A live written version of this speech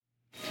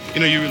You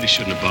know, you really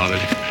shouldn't have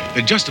bothered.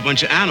 They're just a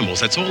bunch of animals.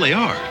 That's all they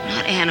are.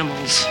 Not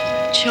animals.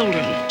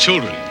 Children.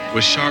 Children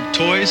with sharp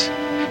toys.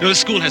 You know, the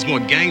school has more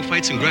gang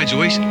fights than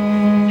graduation.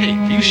 Hey,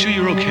 are you sure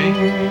you're okay?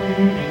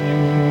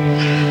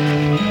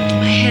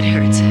 My head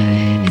hurts.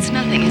 It's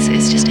nothing.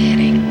 It's just a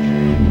headache.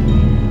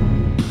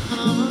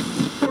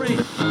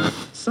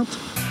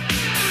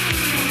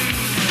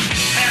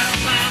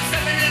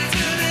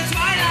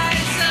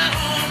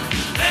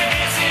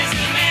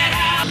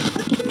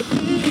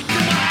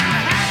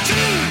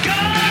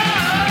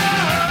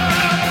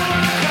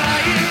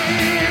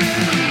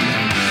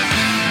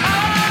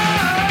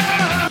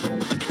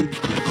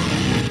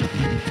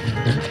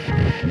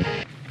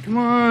 Come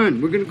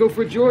on, we're gonna go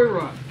for a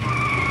joyride.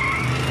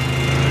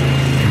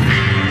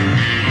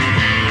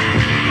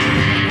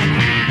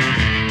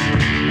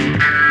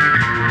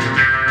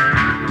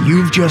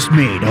 You've just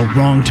made a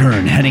wrong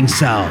turn heading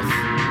south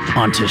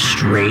onto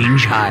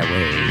strange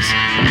highways.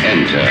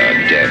 Enter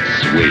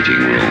Death's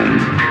waiting room,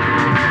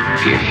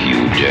 if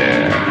you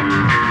dare.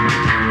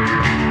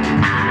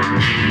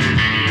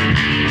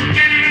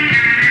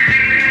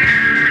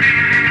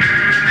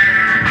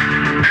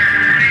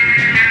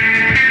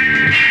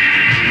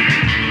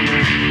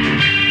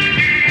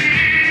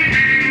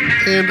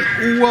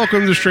 And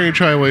welcome to Strange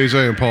Highways.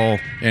 I am Paul.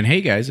 And hey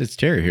guys, it's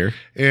Terry here.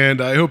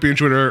 And I hope you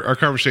enjoyed our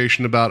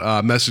conversation about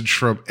a message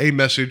from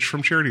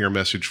charity or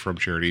message from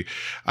charity.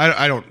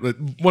 I don't,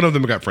 one of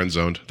them got friend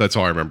zoned. That's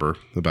all I remember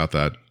about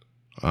that.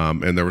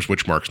 And there was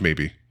witch marks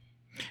maybe.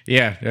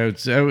 Yeah,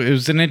 it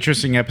was an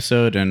interesting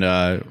episode, and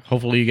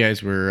hopefully you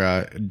guys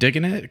were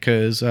digging it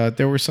because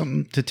there was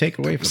something to take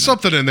away from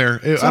something in there.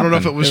 I don't know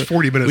if it was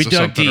 40 minutes of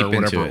something or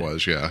whatever it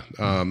was. Yeah.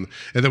 And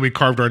then we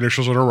carved our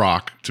initials on a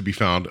rock to be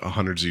found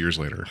hundreds of years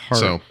later.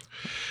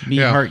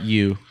 Heart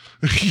you.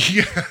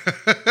 Yeah.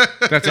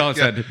 That's all it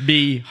said.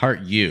 Me,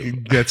 heart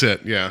you. That's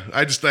it. Yeah.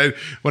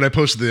 When I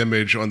posted the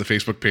image on the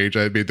Facebook page,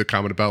 I made the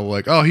comment about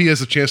like, oh, he has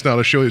a chance now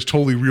to show his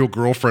totally real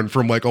girlfriend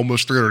from like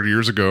almost 300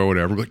 years ago or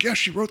whatever. Like, yeah,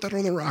 she wrote that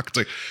on the rock. It's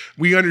like,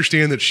 we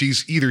understand that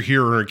she's either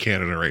here or in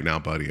Canada right now,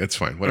 buddy. It's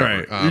fine.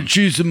 Whatever. Right.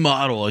 She's a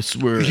model, I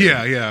swear.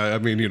 Yeah. Yeah. I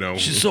mean, you know,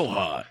 she's so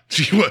hot.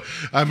 She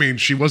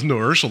wasn't no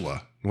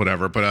Ursula.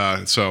 Whatever,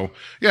 but so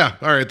yeah,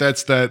 all right.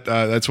 That's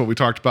what we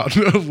talked about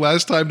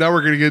last time. Now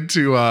we're going to get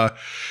into well,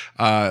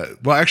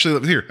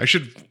 actually, here I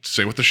should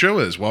say what the show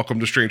is. Welcome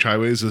to Strange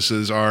Highways. This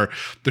is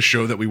the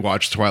show that we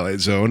watch,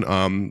 Twilight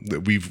Zone.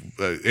 We've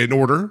in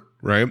order.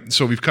 Right,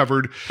 so we've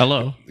covered.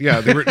 Hello. Yeah,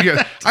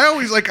 yeah. I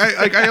always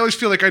I always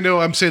feel like I know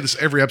I'm saying this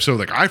every episode.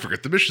 Like I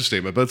forget the mission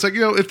statement, but it's like,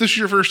 you know, if this is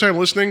your first time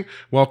listening,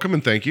 welcome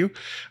and thank you.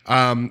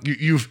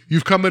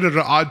 You've come in at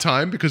an odd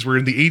time because we're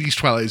in the '80s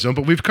Twilight Zone,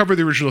 but we've covered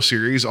the original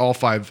series, all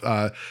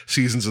 5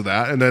 seasons of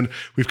that, and then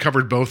we've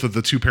covered both of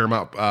the 2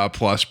 Paramount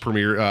Plus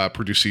premiere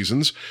produced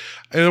seasons,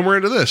 and then we're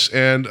into this.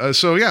 And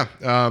so yeah,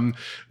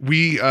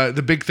 we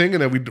the big thing,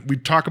 and then we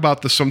talk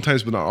about this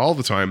sometimes, but not all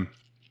the time,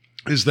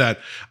 is that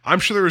I'm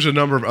sure there's a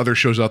number of other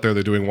shows out there that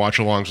are doing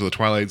watch-alongs of the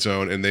Twilight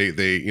Zone, and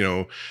they you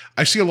know,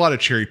 I see a lot of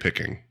cherry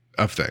picking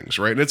of things,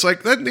 right? And it's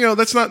like that, you know,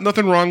 that's not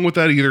nothing wrong with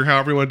that either.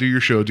 However you want to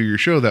do your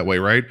show that way,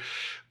 right?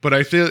 But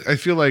I feel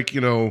like,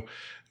 you know,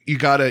 you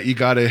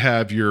gotta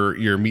have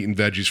your meat and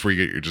veggies before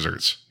you get your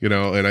desserts, you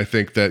know. And I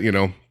think that, you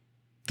know,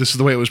 this is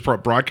the way it was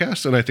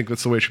broadcast, and I think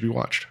that's the way it should be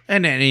watched.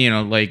 And you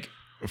know, like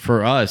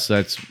for us,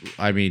 that's,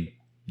 I mean,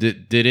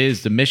 that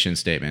is the mission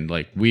statement.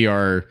 Like we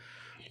are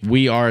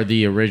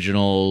the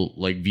original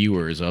like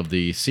viewers of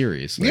the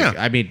series. Like, yeah.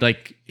 I mean,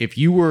 like if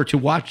you were to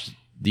watch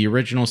the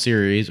original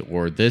series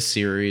or this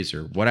series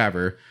or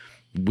whatever,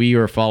 we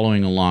are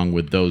following along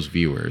with those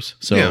viewers.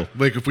 So yeah,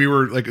 like if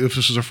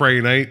this was a Friday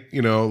night,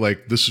 you know,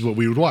 like this is what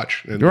we would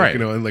watch, and right. Like, you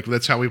know, and like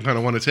that's how we kind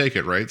of want to take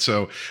it, right?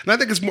 So, and I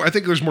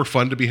think there's more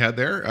fun to be had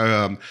there,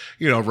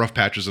 you know, rough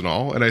patches and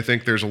all, and I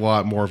think there's a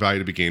lot more value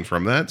to be gained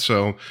from that.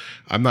 So,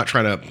 I'm not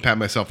trying to pat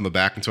myself on the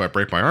back until I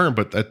break my arm,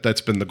 but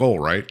that's been the goal,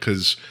 right?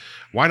 Because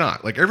why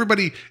not? Like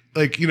everybody,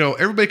 like, you know,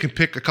 everybody can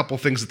pick a couple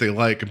things that they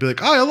like and be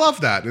like, oh, I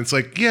love that. And it's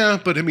like, yeah,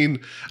 but I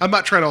mean, I'm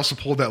not trying to also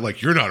pull that,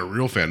 like, you're not a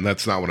real fan.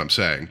 That's not what I'm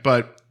saying.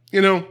 But,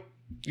 you know,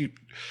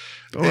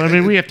 well, I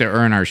mean, we have to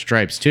earn our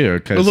stripes too.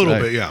 Cause, a little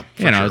bit, yeah.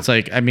 You know, sure. It's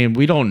like, I mean,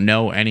 we don't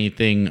know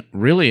anything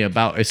really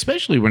about,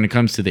 especially when it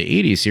comes to the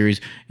 80s series,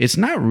 it's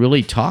not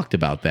really talked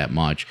about that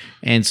much.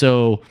 And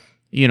so,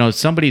 you know,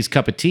 somebody's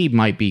cup of tea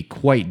might be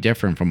quite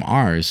different from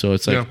ours. So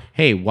it's like, yeah.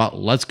 Hey, well,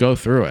 let's go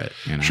through it.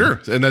 You know?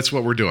 Sure. And that's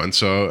what we're doing.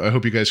 So I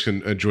hope you guys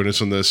can join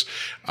us on this.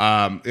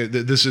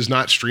 This is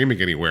not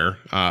streaming anywhere.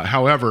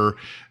 However,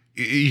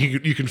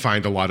 you can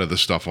find a lot of the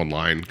stuff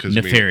online because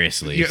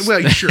nefariously. Yeah,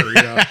 well, sure.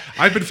 Yeah,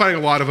 I've been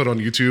finding a lot of it on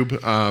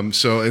YouTube.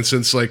 So, and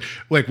since like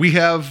we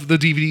have the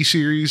DVD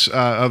series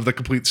of the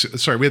complete.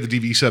 Sorry, we have the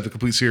DVD set of the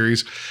complete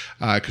series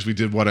because we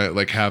did want to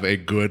like have a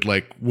good,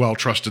 like, well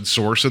trusted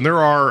source, and there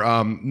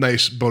are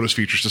nice bonus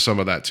features to some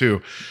of that too.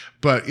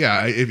 But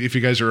yeah, if you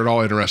guys are at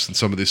all interested in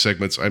some of these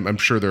segments, I'm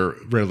sure they're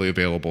readily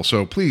available.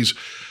 So please.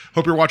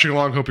 Hope you're watching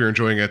along. Hope you're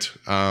enjoying it.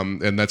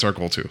 And that's our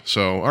goal too.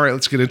 So, all right,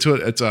 let's get into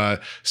it.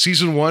 It's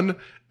season 1,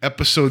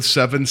 episode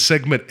 7,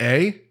 segment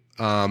A,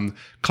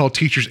 called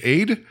Teacher's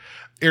Aid.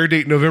 Air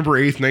date November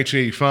 8th,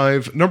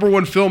 1985. Number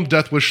one film,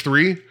 Death Wish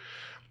 3.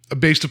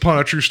 Based upon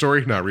a true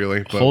story? Not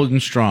really. But Holding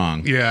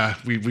strong. yeah,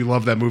 we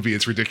love that movie.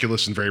 It's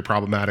ridiculous and very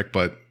problematic,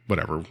 but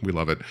whatever, we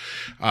love it.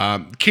 I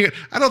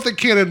don't think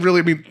Canon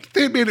really. I mean,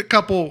 they made a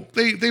couple.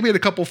 They made a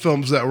couple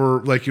films that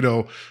were like, you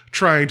know,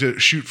 trying to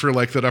shoot for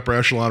like that upper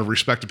echelon of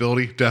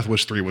respectability. Death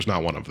Wish 3 was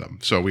not one of them,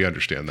 so we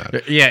understand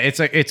that. Yeah, it's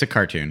a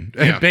cartoon.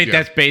 Yeah,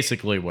 That's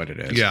basically what it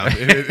is. Yeah,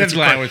 that's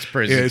why it's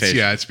presentation.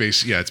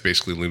 It's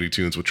basically Looney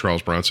Tunes with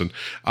Charles Bronson.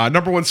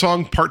 Number one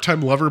song, "Part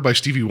Time Lover" by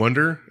Stevie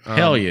Wonder.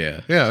 Hell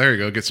yeah. Yeah, there you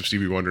go. Get some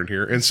Stevie Wonder in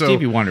here. And so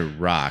Stevie Wonder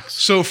rocks.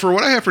 So for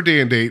what I have for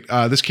day and date,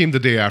 this came the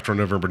day after on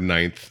November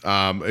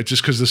 9th. It's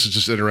just because this is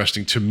just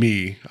interesting to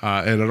me.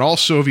 In an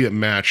all-Soviet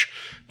match,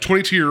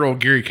 22-year-old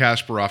Garry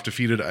Kasparov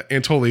defeated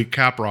Anatoly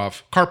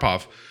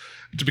Karpov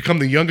to become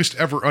the youngest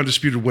ever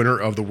undisputed winner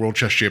of the World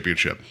Chess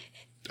Championship.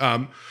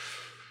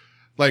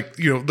 Like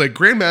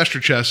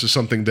Grandmaster chess is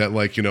something that,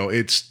 like, you know,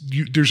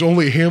 there's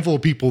only a handful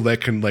of people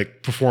that can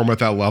like perform at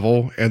that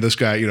level. And this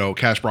guy, you know,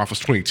 Kasparov was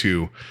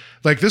 22.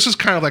 Like, this is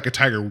kind of like a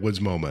Tiger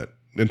Woods moment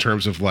in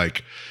terms of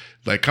like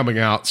coming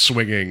out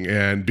swinging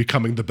and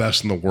becoming the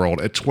best in the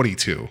world at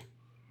 22.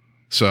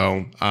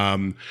 So,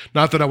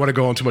 not that I want to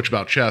go on too much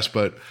about chess,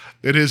 but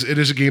it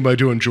is a game I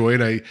do enjoy.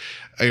 And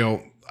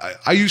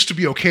I used to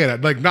be okay at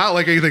it, like not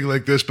like anything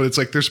like this, but it's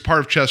like there's a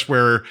part of chess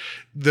where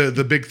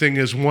the big thing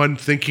is, one,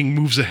 thinking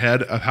moves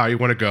ahead of how you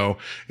want to go,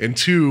 and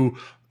two,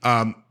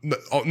 not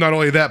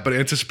only that, but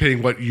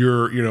anticipating what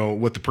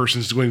what the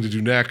person's going to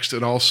do next,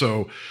 and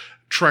also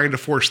trying to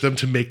force them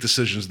to make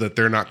decisions that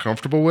they're not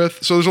comfortable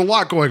with. So there's a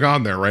lot going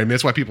on there, right? I mean,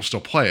 that's why people still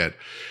play it.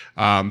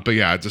 But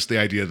yeah, just the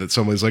idea that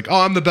someone's like,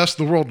 "Oh, I'm the best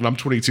in the world," and I'm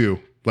 22,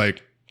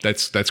 like.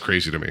 That's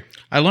crazy to me.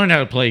 I learned how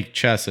to play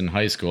chess in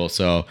high school,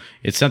 so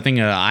it's something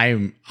that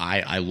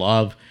I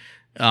love.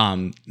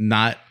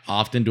 Not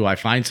often do I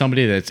find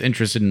somebody that's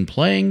interested in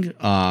playing.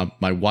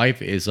 My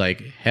wife is like,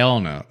 hell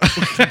no,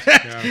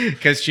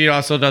 because she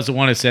also doesn't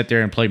want to sit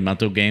there and play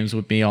mental games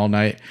with me all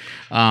night.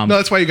 No,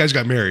 that's why you guys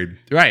got married,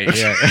 right?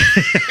 Yeah.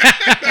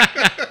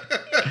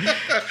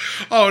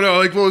 Oh no!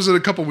 Like, what was it? A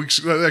couple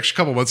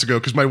months ago,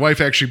 because my wife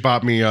actually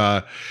bought me.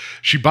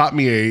 She bought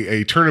me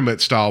a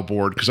tournament style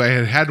board because I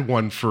had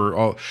one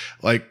for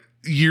like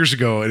years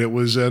ago, and it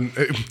was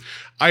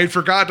I had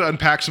forgot to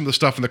unpack some of the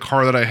stuff in the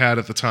car that I had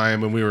at the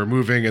time, and we were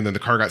moving, and then the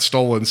car got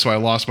stolen, so I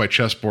lost my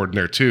chessboard in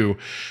there too.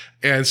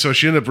 And so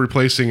she ended up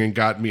replacing and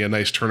got me a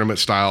nice tournament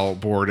style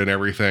board and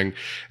everything.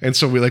 And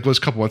so it was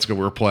a couple months ago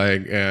we were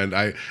playing, and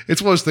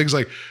it's one of those things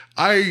like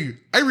I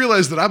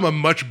realized that I'm a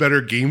much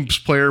better games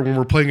player when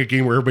we're playing a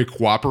game where everybody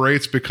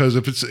cooperates, because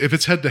if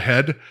it's head to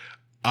head,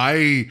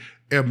 I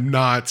am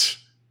not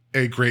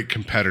a great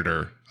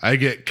competitor. I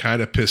get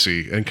kind of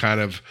pissy and kind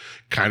of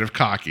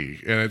cocky.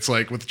 And it's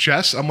like with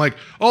chess, I'm like,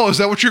 "Oh, is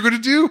that what you're going to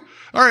do?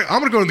 All right, I'm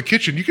going to go in the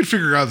kitchen. You can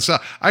figure out this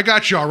out. I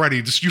got you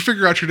already. Just you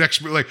figure out your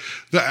next move." Like,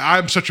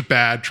 I'm such a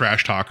bad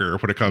trash talker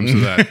when it comes to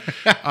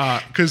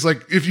that. Because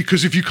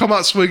if you come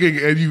out swinging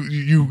and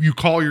you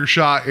call your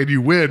shot and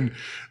you win,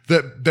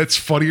 that's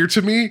funnier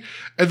to me.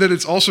 And then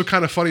it's also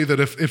kind of funny that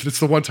if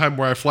it's the one time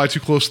where I fly too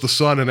close to the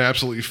sun and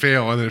absolutely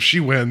fail, and then if she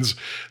wins,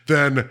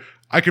 then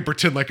I could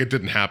pretend like it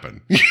didn't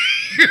happen.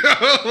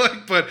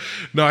 But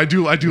no, I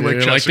do like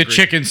chess. Like the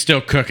chicken's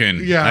still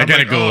cooking. Yeah, I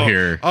gotta go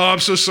here. Oh, I'm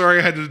so sorry.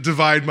 I had to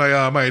divide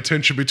my my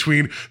attention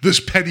between this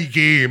petty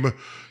game,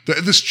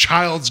 this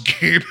child's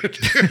game.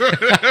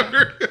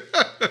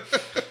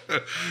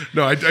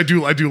 No, I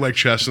do like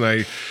chess,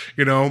 and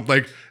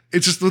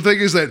it's just, the thing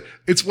is that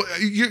it's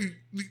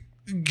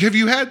have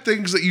you had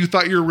things that you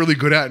thought you were really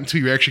good at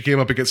until you actually came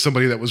up against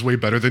somebody that was way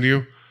better than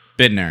you?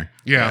 Been there.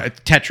 Yeah.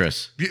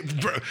 Tetris.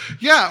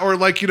 Yeah, or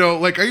I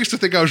used to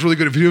think I was really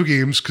good at video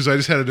games because I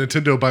just had a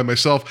Nintendo by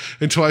myself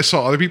until I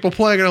saw other people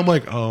playing, and I'm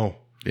like, oh.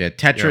 Yeah,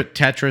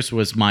 Tetris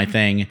was my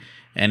thing.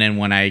 And then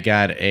when I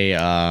got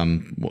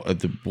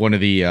one of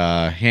the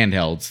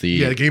handhelds,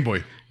 the Game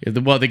Boy.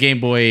 The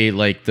Game Boy,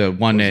 like the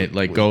one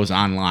that goes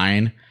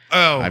online.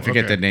 Oh, I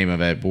forget the name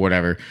of it, but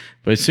whatever.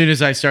 But as soon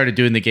as I started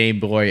doing the Game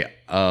Boy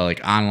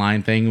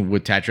online thing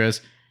with Tetris,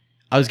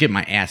 I was getting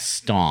my ass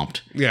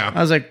stomped. Yeah.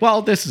 I was like,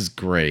 well, this is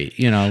great.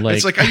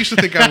 It's like I used to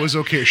think I was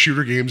okay at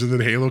shooter games, and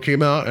then Halo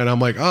came out, and I'm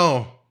like,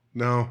 oh,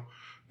 no.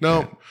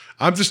 Yeah.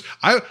 I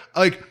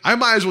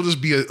might as well just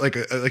be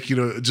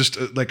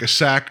a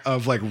sack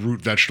of like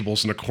root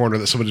vegetables in a corner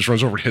that someone just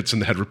runs over and hits in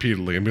the head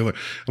repeatedly, and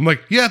I'm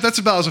like, yeah, that's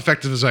about as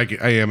effective as I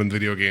am in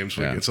video games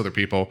when against other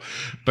people.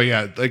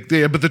 But but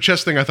the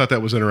chess thing, I thought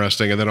that was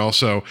interesting. And then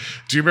also,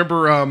 do you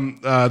remember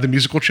the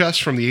musical chess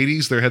from the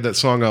 80s? They had that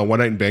song One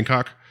Night in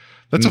Bangkok.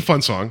 That's a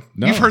fun song.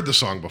 No. You've heard the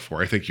song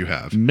before. I think you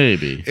have.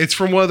 Maybe. It's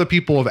from one of the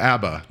people of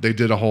ABBA. They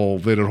did a whole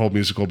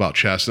musical about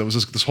chess. And it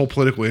was this whole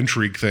political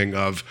intrigue thing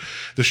of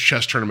this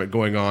chess tournament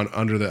going on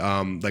under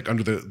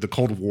the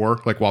Cold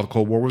War, like while the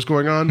Cold War was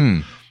going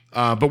on.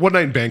 But One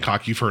Night in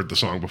Bangkok, you've heard the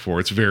song before.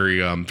 It's very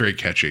very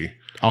catchy.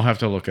 I'll have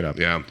to look it up.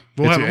 Yeah.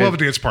 We'll have a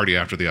dance party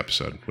after the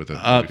episode with it.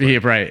 Yeah,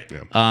 right.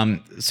 Yeah.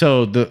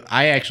 So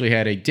I actually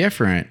had a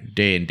different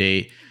day and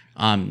date.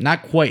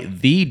 not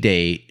quite the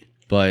date,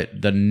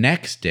 but the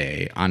next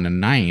day on the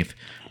 9th,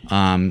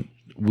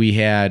 we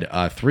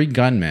had 3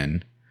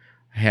 gunmen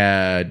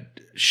had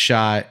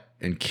shot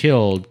and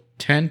killed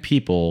 10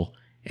 people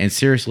and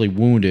seriously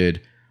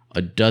wounded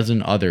a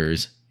dozen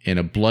others in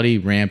a bloody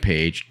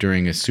rampage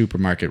during a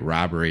supermarket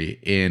robbery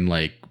in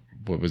like,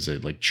 what was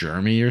it, like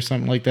Germany or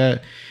something like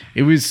that?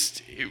 It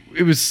was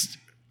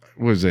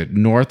was it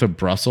north of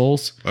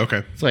Brussels?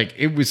 Okay. It's like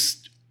it was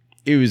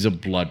a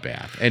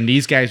bloodbath, and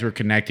these guys were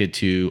connected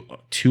to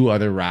 2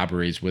 other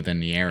robberies within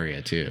the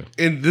area too.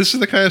 And this is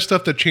the kind of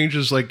stuff that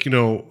changes, like,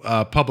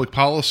 public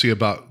policy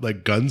about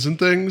like guns and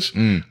things,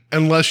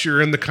 unless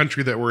you're in the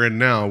country that we're in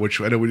now, which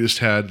I know we just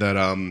had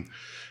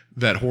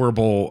that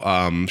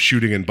horrible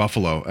shooting in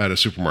Buffalo at a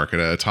supermarket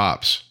at a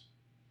Tops,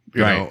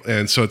 you know,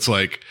 and so it's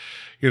like,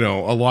 a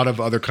lot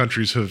of other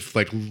countries have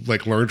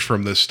like learned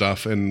from this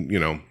stuff, and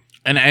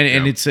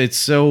And it's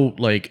so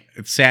like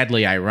it's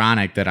sadly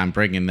ironic that I'm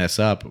bringing this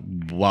up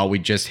while we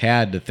just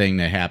had the thing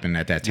that happened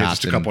at that Tops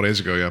just a couple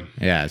days ago. Yeah.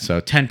 Yeah. So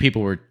 10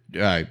 people were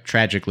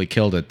tragically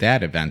killed at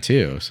that event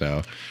too.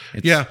 So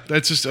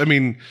that's just. I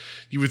mean,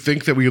 you would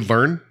think that we would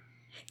learn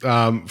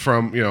from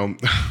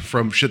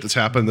from shit that's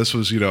happened. This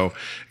was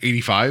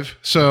 85.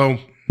 So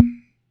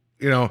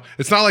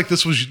it's not like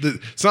this was.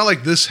 It's not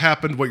like this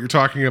happened. What you're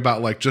talking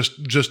about, like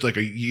just like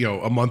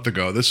a month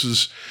ago. This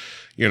is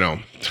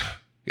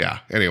Yeah.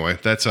 Anyway,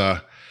 that's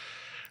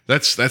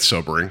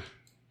sobering.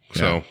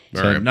 So,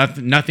 all right.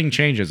 nothing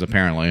changes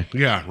apparently.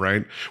 Yeah.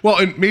 Right. Well,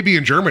 and maybe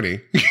in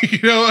Germany,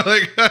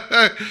 like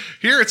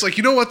here, it's like,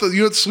 what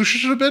the solution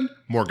should have been?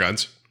 More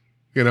guns.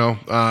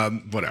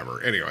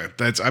 Whatever. Anyway,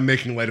 I'm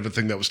making light of a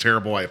thing that was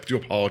terrible. I do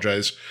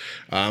apologize.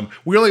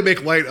 We only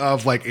make light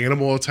of like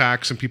animal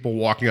attacks and people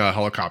walking out of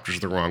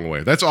helicopters the wrong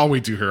way. That's all we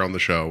do here on the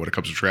show when it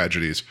comes to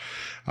tragedies.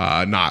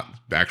 Not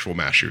actual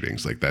mass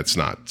shootings. Like that's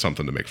not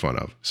something to make fun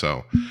of.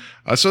 So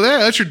that's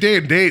your day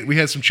and date. We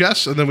had some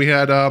chess, and then we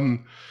had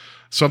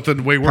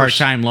something way worse.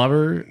 Part-time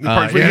lover.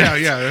 Yeah. We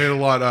had a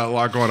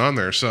lot going on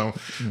there. So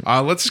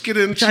let's get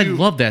into. I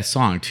love that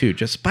song too.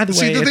 Just by the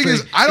way, the thing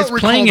is, I don't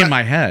recall playing that, in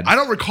my head. I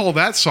don't recall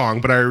that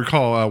song, but I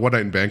recall One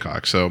Night in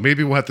Bangkok. So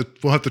maybe we'll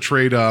have to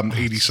trade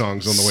 80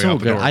 songs on the way out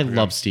the good. door. I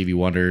love Stevie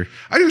Wonder.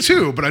 I do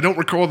too, but I don't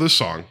recall this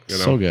song.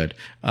 So good.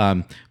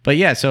 But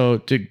yeah,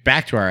 so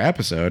back to our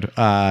episode.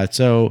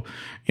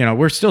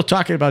 We're still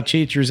talking about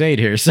Teacher's Aid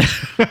here. So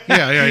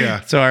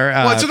yeah. So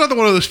it's another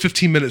one of those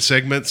 15-minute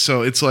segments.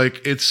 So it's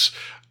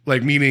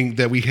like meaning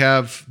that we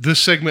have this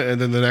segment,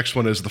 and then the next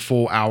one is the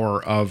full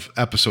hour of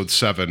episode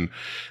 7.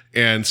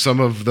 And some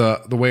of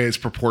the way it's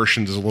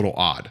proportioned is a little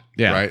odd,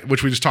 right?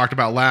 Which we just talked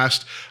about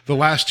the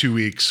last 2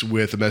 weeks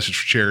with A Message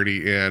for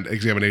Charity and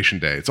Examination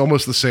Day. It's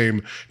almost the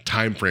same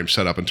time frame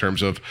set up in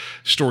terms of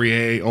story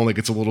A only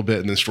gets a little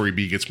bit, and then story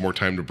B gets more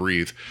time to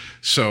breathe.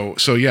 So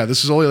yeah,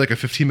 this is only like a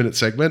 15-minute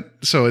segment.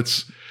 So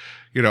it's,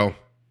 me,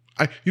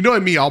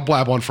 I'll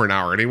blab on for an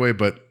hour anyway.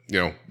 But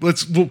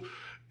it's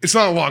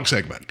not a long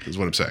segment, is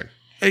what I'm saying.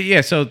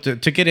 Yeah, so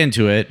to get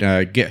into it,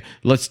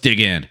 let's dig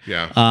in.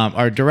 Yeah.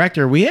 Our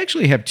director, we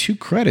actually have 2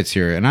 credits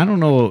here, and I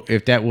don't know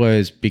if that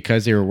was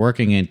because they were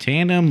working in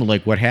tandem,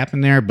 like what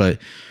happened there, but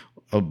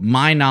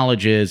my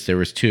knowledge is there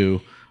was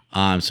 2.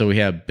 So we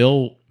have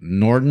Bill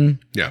Norton.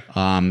 Yeah.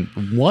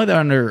 One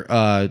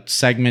other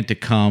segment to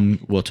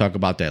come, we'll talk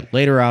about that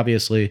later,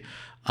 obviously.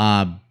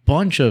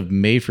 Bunch of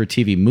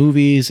made-for-TV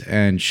movies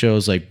and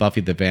shows like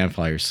Buffy the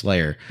Vampire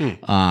Slayer.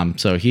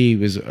 So he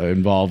was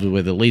involved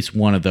with at least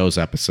one of those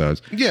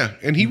episodes. Yeah,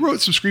 and he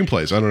wrote some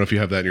screenplays. I don't know if you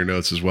have that in your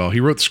notes as well.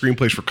 He wrote the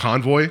screenplays for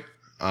Convoy,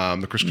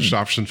 the Chris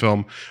Christopherson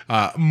film,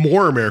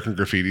 more American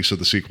Graffiti, so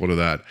the sequel to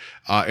that,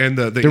 and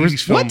the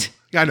 80s film. What?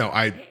 Yeah, I know.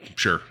 I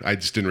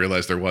just didn't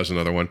realize there was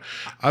another one.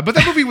 But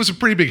that movie was a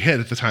pretty big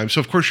hit at the time, so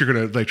of course you're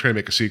going to try to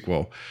make a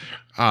sequel.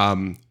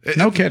 No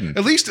kidding.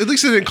 At least they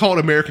didn't call it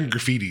American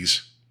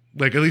Graffitis.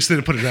 Like at least they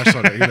didn't put an S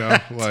on it,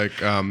 yeah.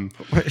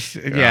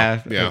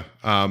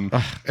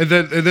 And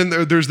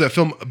then there's that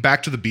film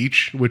Back to the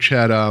Beach, which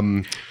had oh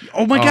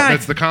my god,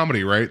 that's the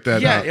comedy, right?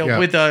 That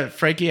with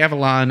Frankie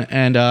Avalon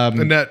and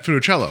Annette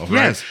Funicello. Right?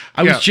 Yes,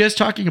 I was just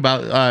talking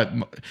about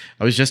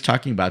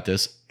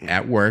this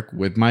at work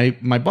with my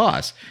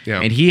boss,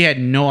 and he had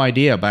no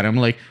idea about it. I'm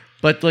like.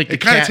 But like it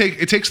kind of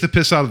takes the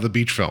piss out of the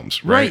beach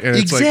films, right? And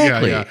it's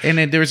exactly. And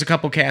then there was a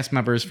couple cast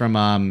members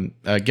from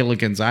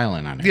Gilligan's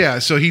Island on it. Yeah,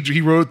 so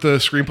he wrote the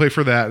screenplay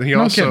for that, and he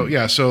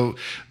so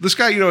this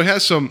guy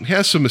has some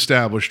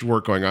established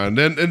work going on.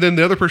 And then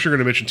the other person you're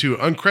going to mention too,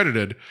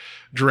 uncredited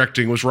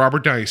directing, was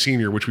Robert Downey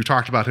Sr., which we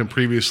talked about him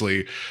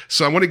previously.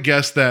 So I want to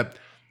guess that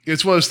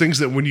it's one of those things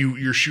that when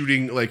you're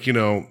shooting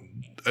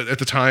at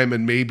the time,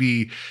 and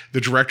maybe the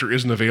director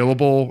isn't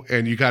available,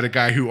 and you got a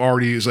guy who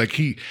already is like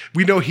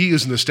we know he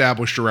is an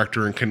established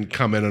director and can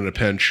come in on a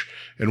pinch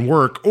and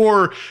work,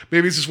 or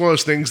maybe it's just one of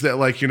those things that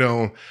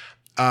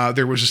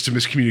there was just a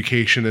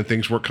miscommunication and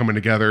things weren't coming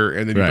together,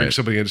 and then you bring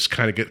somebody in to just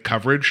kind of get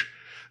coverage.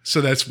 So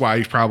that's why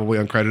he's probably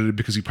uncredited,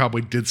 because he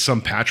probably did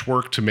some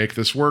patchwork to make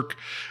this work.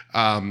 So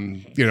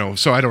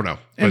I don't know.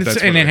 And,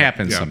 But it what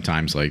happens yeah.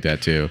 sometimes like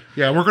that too.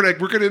 Yeah, we're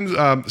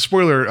gonna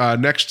spoiler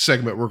next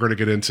segment. We're gonna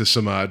get into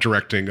some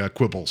directing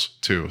quibbles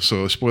too.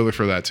 So spoiler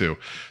for that too.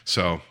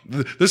 So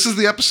this is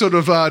the episode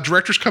of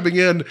directors coming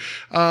in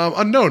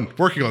unknown,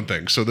 working on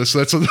things. So that's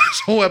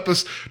this whole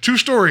episode, 2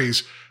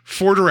 stories,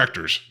 4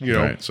 directors.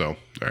 Right. So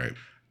all right.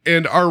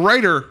 And our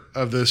writer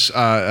of this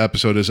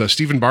episode is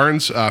Stephen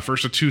Barnes.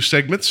 First of 2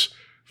 segments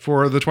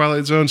for the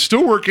Twilight Zone.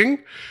 Still working.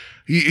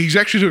 He's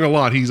actually doing a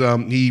lot.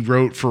 He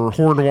wrote for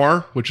Horror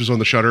Noir, which is on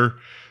the Shudder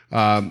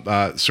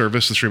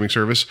service, the streaming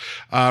service.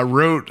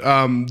 Wrote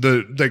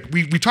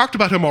we talked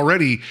about him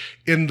already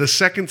in the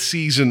 2nd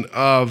season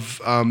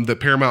of the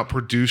Paramount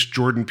produced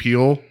Jordan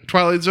Peele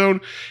Twilight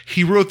Zone.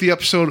 He wrote the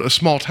episode A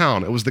Small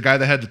Town. It was the guy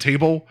that had the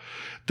table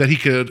that he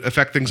could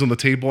affect things on the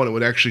table and it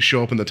would actually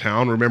show up in the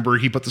town. Remember,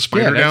 he put the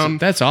spider down.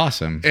 That's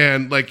awesome.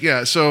 And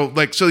he's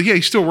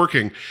still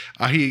working.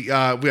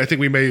 I think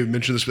we may have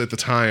mentioned this at the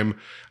time.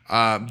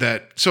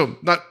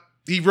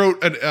 He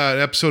wrote an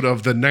episode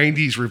of the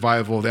 90s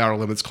revival of The Outer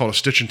Limits called A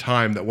Stitch in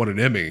Time that won an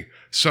Emmy.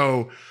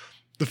 So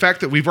the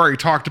fact that we've already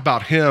talked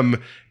about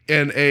him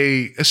in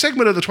a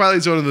segment of the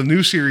Twilight Zone of the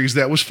new series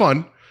that was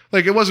fun.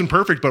 Like, it wasn't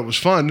perfect, but it was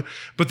fun.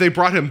 But they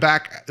brought him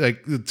back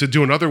to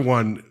do another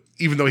one,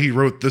 even though he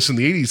wrote this in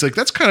the 80s. Like,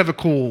 that's kind of a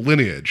cool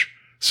lineage.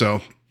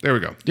 So there we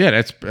go. Yeah,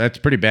 that's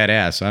pretty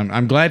badass.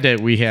 I'm glad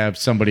that we have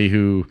somebody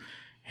who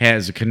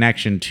has a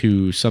connection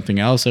to something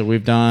else that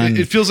we've done.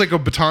 It feels like a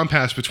baton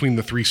pass between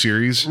the 3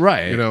 series,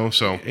 right?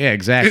 So yeah,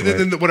 exactly.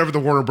 And then whatever the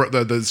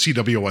the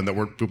CW one that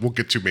we'll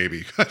get to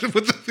maybe.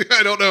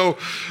 I don't know,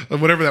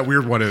 whatever that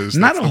weird one is.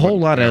 Not a whole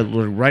lot of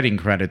writing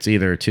credits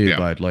either, too. Yeah.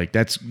 But like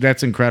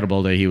that's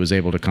incredible that he was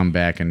able to come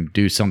back and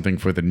do something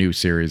for the new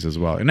series as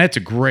well. And that's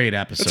a great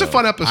episode. It's a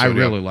fun episode. I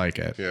really like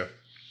it. Yeah.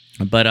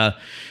 But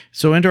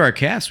so into our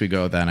cast we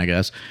go then, I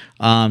guess.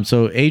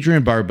 So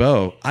Adrienne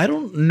Barbeau. I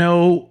don't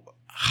know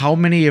how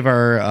many of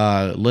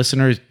our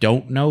listeners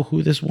don't know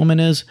who this woman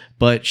is,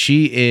 but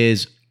she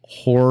is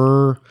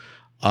horror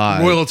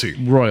royalty.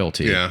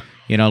 Yeah.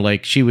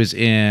 Like she was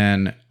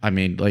in,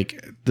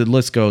 like the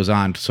list goes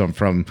on. So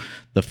from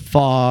The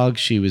Fog,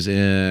 she was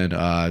in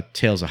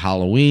Tales of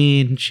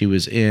Halloween. She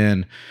was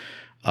in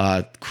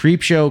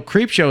Creepshow.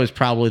 Creepshow is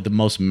probably the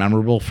most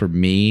memorable for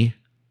me.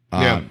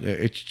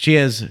 She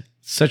has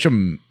such a,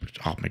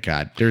 oh my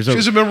God. She has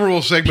a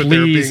memorable segment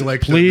there being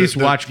like, please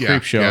watch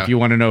Creepshow if you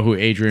want to know who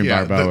Adrienne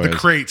Barbeau is. The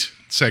crate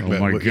segment.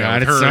 Oh my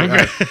God, it's so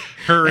good.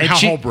 Her and Hal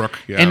Holbrook.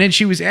 Yeah. And then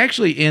she was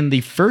actually in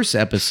the first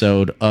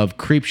episode of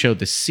Creepshow,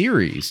 the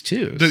series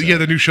too.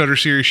 The new Shudder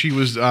series. She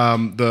was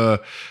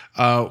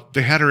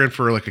they had her in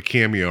for like a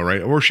cameo,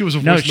 right? Or she was a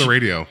voice on the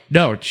radio.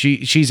 No,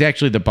 she's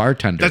actually the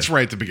bartender. That's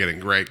right at the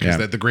beginning, right?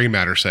 Because the gray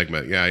matter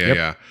segment.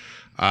 Yeah.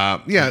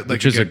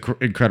 Which is an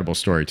incredible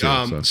story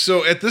too.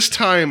 So at this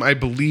time, I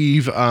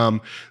believe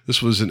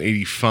this was in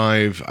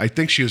 '85. I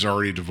think she was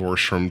already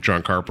divorced from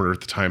John Carpenter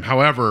at the time.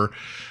 However,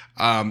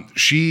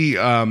 she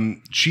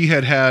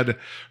had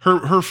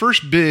her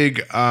first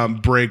big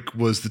break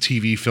was the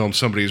TV film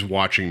Somebody's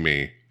Watching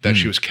Me that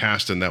she was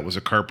cast in. That was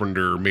a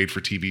Carpenter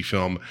made-for-TV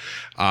film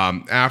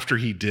after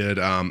he did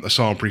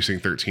Assault on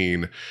Precinct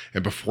 13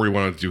 and before he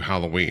wanted to do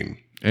Halloween.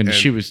 And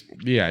she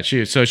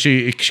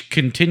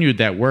continued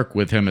that work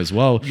with him as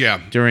well.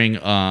 Yeah. During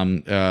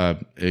like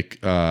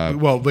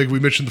we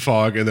mentioned The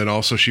Fog, and then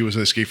also she was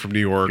in Escape from New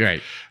York. Right.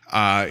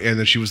 And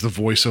then she was the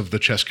voice of the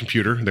chess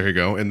computer. There you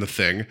go. And The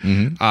Thing.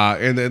 Mm-hmm.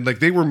 And then like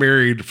they were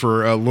married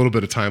for a little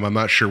bit of time. I'm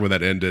not sure when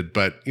that ended,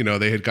 but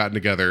they had gotten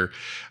together.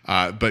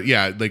 But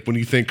yeah, like when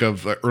you think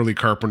of early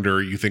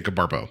Carpenter, you think of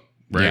Barbeau.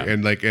 Right.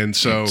 Yeah. And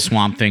so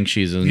Swamp Thing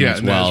she's in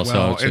as well.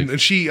 So and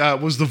she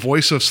was the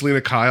voice of Selena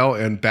Kyle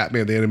in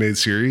Batman the Animated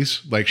Series.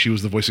 Like she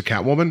was the voice of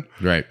Catwoman.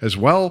 Right. As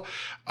well.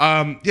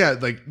 Like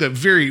the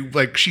very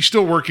like she's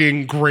still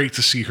working. Great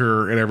to see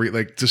her and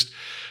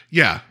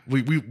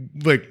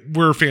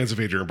we're fans of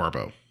Adrienne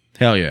Barbeau.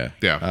 Hell yeah.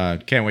 Yeah.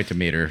 Can't wait to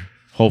meet her.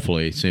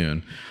 Hopefully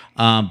soon.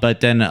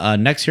 But then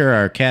next year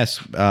our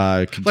cast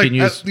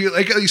continues.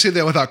 Like you say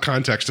that without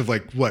context of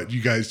like what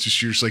you guys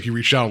you're just like you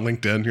reached out on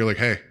LinkedIn. You're like,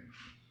 hey.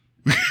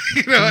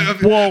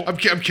 I'm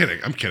kidding.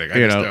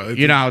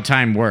 You know how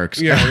time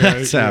works. Yeah.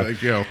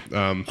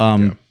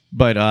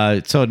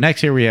 But so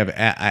next year we have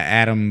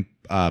Adam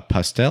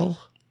Pastel.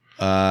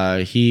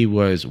 He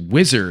was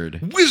Wizard.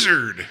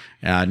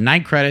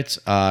 9 credits.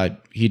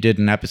 He did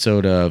an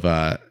episode of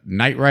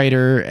Knight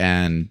Rider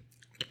and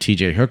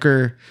T.J.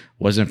 Hooker.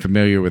 Wasn't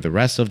familiar with the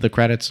rest of the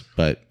credits,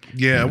 but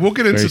we'll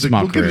get into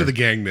the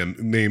gang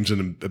names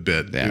in a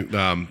bit.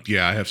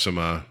 I have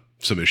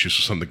some issues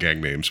with some of the gang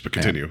names, but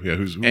continue.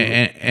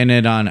 And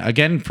then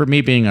again, for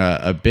me being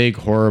a big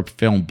horror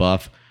film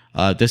buff,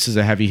 this is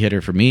a heavy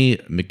hitter for me.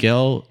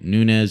 Miguel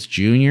Nunez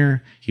Jr.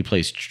 He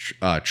plays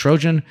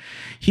Trojan.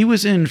 He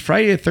was in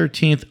Friday the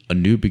 13th, A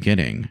New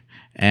Beginning.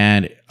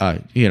 And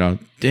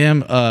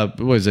damn damn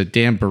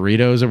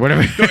burritos or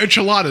whatever. No,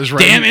 enchiladas, right?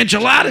 Damn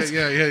enchiladas.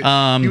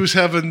 Yeah. He was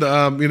having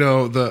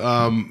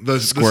the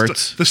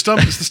Squirts. the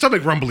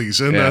stomach rumblies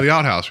in the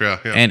outhouse. Yeah.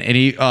 And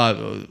he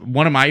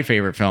one of my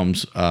favorite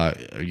films,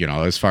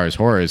 as far as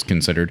horror is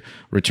considered,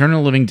 Return of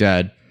the Living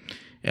Dead.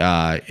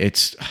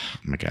 It's oh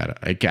my God,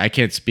 I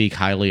can't speak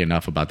highly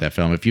enough about that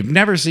film. If you've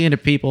never seen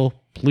it, people,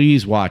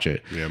 please watch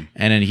it. Yeah.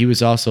 And then he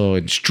was also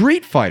in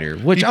Street Fighter,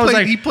 which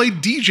he played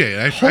DJ.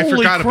 I holy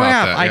forgot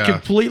crap, about that. I Yeah.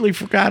 completely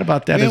forgot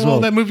about that Yeah, as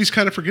well. that movie's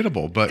kind of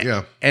forgettable, but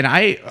yeah. And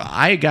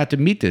I got to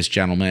meet this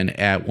gentleman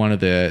at one of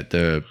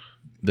the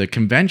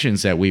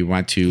conventions that we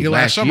went to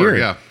last summer.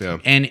 year. Yeah.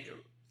 And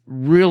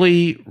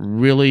really,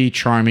 really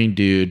charming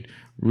dude,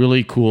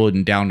 really cool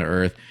and down to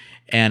earth.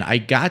 And I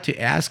got to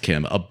ask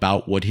him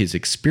about what his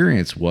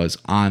experience was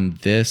on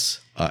this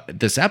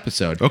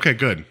episode. Okay,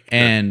 good.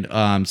 And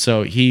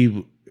so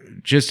he,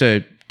 just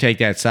to take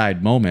that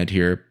side moment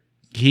here,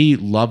 he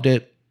loved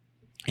it,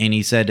 and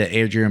he said that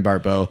Adrian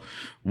Barbeau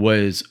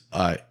was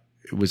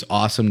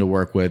awesome to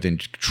work with and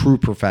true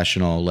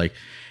professional.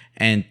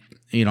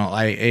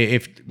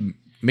 If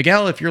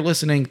Miguel, if you're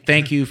listening,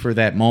 thank you for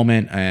that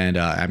moment, and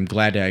I'm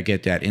glad that I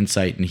get that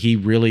insight. And he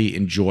really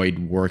enjoyed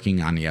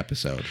working on the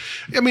episode.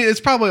 I mean, it's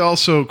probably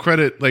also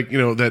credit,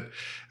 that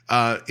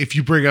if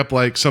you bring up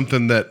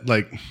something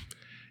that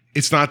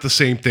it's not the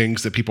same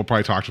things that people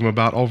probably talk to him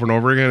about over and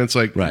over again. It's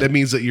that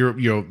means that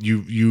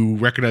you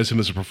recognize him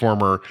as a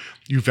performer,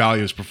 you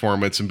value his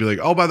performance, and be like,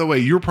 oh, by the way,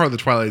 you're part of the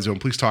Twilight Zone.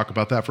 Please talk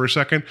about that for a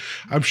second.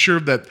 I'm sure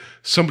that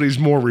somebody's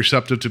more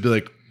receptive to be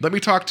like, let me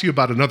talk to you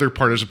about another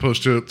part, as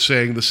opposed to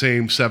saying the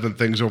same 7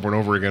 things over and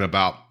over again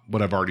about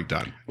what I've already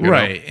done.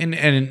 Right. And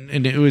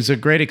it was a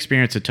great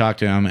experience to talk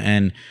to him.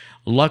 And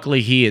luckily,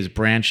 he is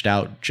branched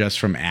out just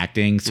from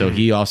acting, so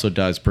he also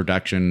does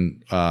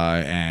production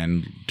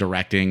and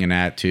directing and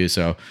that too.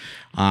 So,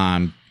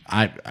 I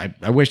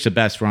wish the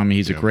best for him.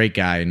 He's a great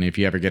guy, and if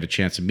you ever get a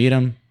chance to meet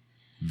him,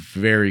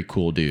 very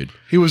cool dude.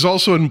 He was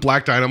also in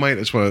Black Dynamite.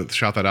 I just want to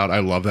shout that out. I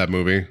love that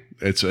movie.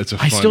 It's a fun,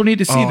 I still need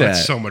to see that.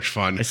 It's so much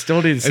fun. I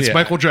still need to see it. It's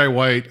Michael Jai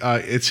White.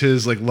 It's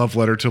his love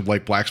letter to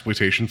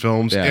blaxploitation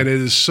films, and it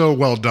is so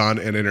well done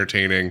and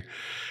entertaining.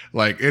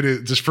 It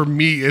is just, for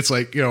me, it's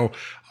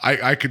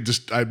I could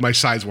just my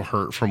sides will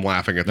hurt from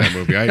laughing at that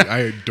movie. I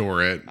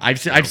adore it.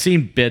 I've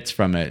seen bits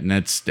from it, and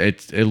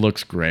it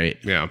looks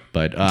great. Yeah,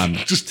 but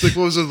just what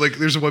was it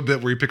there's one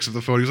bit where he picks up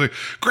the phone. He's like,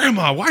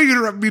 "Grandma, why are you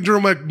interrupting me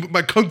during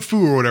my kung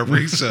fu or whatever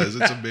he says?"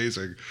 It's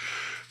amazing.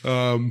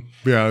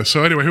 Yeah.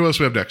 So anyway, who else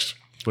do we have next?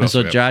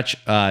 So Josh,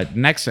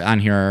 next on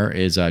here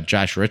is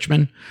Josh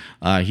Richmond.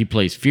 He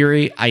plays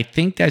Fury. I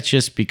think that's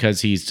just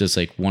because he's just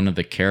one of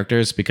the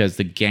characters, because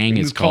the gang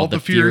is called the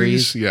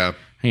Furies. Yeah.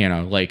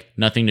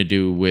 Nothing to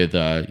do with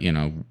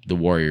the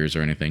Warriors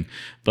or anything.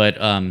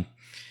 But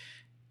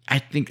I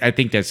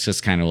think that's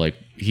just kind of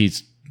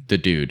he's the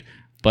dude.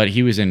 But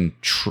he was in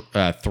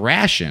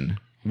Thrashin',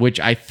 which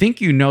I think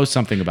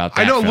something about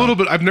that. I know film. a little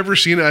bit. I've never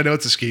seen it. I know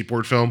it's a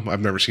skateboard film.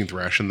 I've never seen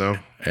Thrashin' though.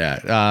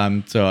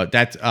 Yeah. So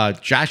that's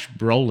Josh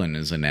Brolin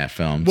is in that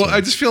film. Well, so.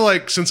 I just feel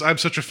since I'm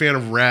such a fan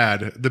of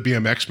Rad, the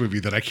BMX movie,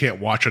 that I can't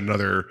watch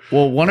another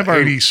one of our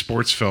 80s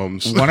sports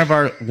films. One of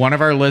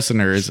our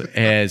listeners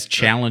has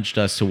challenged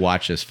us to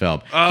watch this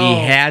film. Oh.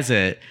 He has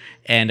it.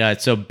 And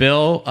so,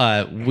 Bill,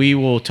 we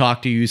will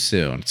talk to you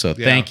soon. So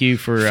thank you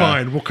for...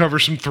 Fine, we'll cover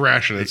some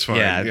Thrashin'. It's fine.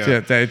 Yeah.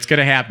 It's going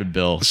to happen,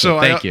 Bill. So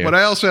thank you. What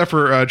I also have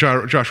for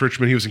Josh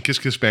Richmond, he was in Kiss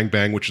Kiss Bang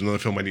Bang, which is another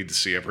film I need to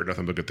see. I've heard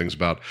nothing but good things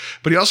about.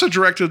 But he also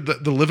directed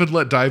the Live and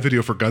Let Die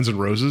video for Guns N'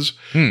 Roses.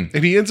 And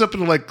he ends up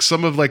in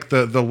some of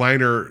the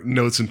liner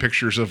notes and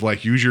pictures of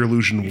Use Your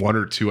Illusion 1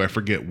 or 2. I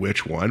forget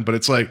which one. But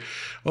it's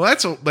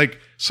that's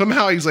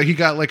somehow he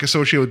got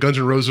associated with Guns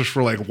N' Roses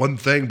for one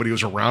thing, but he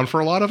was around for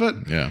a lot of it.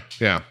 Yeah.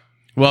 Yeah.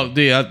 Well,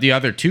 the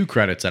other 2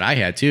 credits that I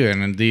had too,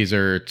 and these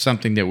are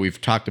something that we've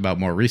talked about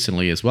more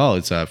recently as well.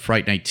 It's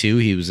Fright Night 2.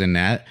 He was in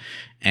that,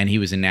 and he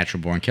was in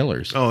Natural Born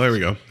Killers. Oh, there we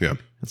go. Yeah.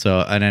 So,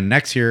 and then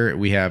next here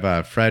we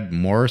have Fred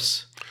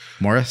Morris.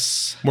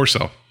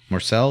 Morcell.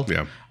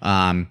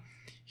 Yeah.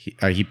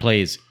 He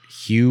plays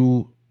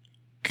Hugh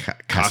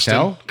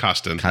Costin.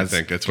 I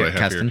think that's what I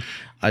have here.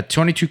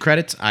 22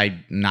 credits.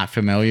 I'm not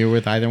familiar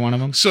with either one of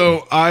them.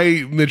 So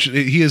I mentioned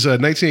he has a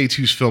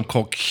 1982 film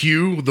called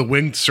Q, the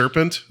Winged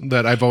Serpent,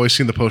 that I've always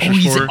seen the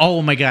posters for.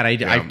 Oh my God.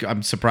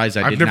 I'm surprised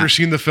I've never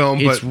seen the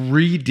film, but it's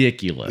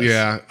ridiculous.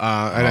 Yeah.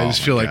 And I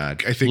just feel I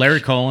think Larry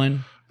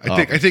Cohen.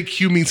 I think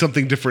Q means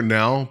something different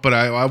now, but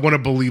I want to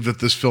believe that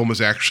this film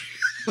is actually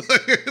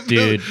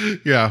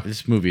dude. Yeah.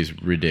 This movie is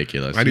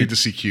ridiculous. I need to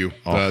see Q,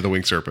 the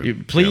Winged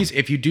Serpent. Please,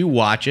 if you do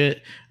watch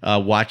it,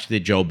 watch the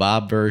Joe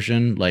Bob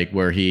version,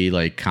 where he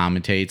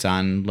commentates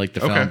on the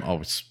film. Oh,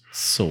 it's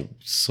so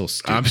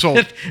stupid. I'm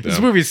sold. This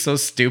movie is so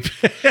stupid.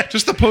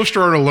 Just the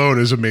poster art alone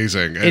is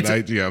amazing. And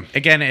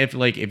again, if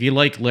you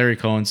like Larry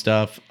Cohen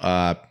stuff,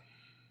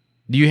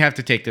 you have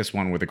to take this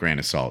one with a grain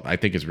of salt. I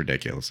think it's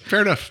ridiculous.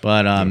 Fair enough.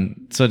 But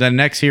so then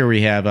next here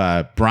we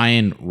have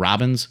Brian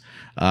Robbins.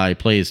 He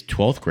plays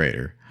 12th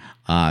grader.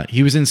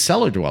 He was in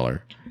Cellar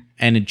Dweller,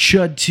 and in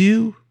Chud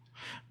 2,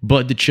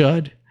 Bud the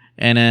Chud.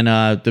 And then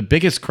the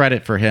biggest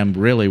credit for him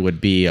really would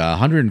be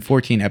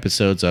 114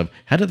 episodes of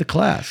Head of the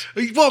Class.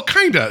 Well,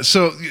 kind of.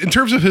 So, in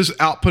terms of his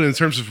output, in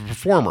terms of a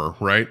performer,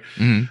 right?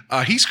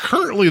 He's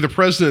currently the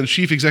president and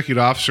chief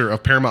executive officer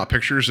of Paramount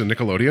Pictures and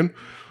Nickelodeon.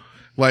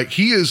 Like,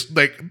 he is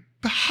like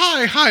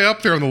high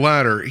up there on the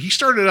ladder. He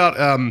started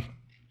out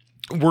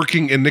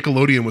working in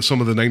Nickelodeon with some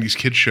of the 90s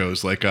kids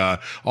shows, like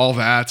All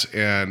That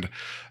and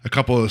a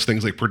couple of those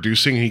things, like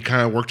producing. He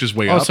kind of worked his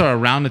way up. Also,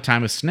 around the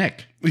time of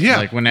Snick. Yeah,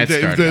 like when that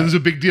started. That was a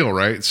big deal,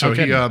 right? So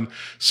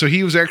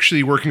he was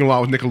actually working a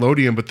lot with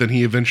Nickelodeon, but then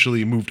he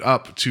eventually moved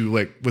up to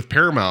like with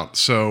Paramount.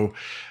 So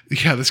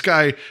yeah, this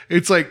guy,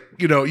 it's like,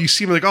 you know, you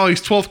see him like, oh,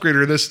 he's 12th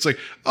grader in this. It's like,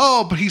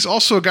 oh, but he's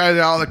also a guy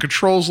now that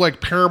controls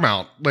like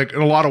Paramount, like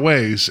in a lot of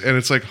ways. And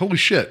it's like, holy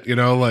shit, you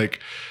know,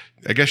 like,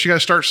 I guess you got to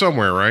start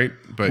somewhere, right?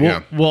 But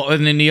Well,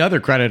 and then the other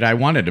credit I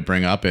wanted to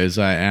bring up is,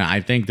 and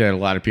I think that a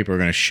lot of people are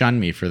going to shun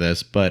me for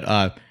this,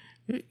 but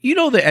you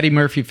know the Eddie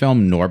Murphy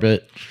film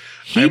Norbit?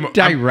 He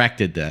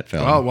directed that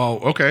film. Oh, well,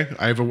 okay.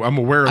 I'm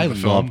aware of the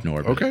film. I love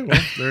Norbit. Okay,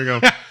 well, there you go.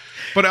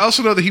 But I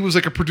also know that he was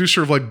like a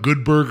producer of like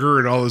Good Burger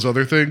and all those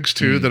other things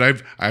too. That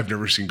I've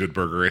never seen Good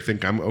Burger. I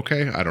think I'm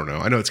okay. I don't know.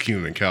 I know it's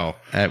Keenan and Kel.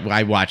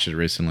 I watched it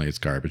recently. It's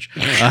garbage.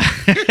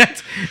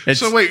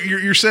 So wait,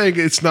 you're saying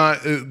it's not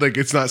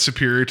it's not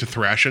superior to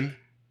Thrashing?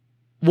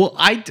 Well,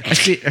 I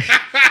see.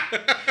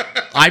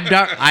 I'm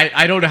not.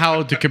 I don't know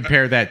how to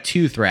compare that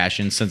to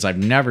Thrashing since I've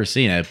never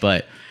seen it,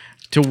 but.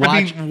 To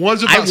watch, I mean,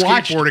 one's about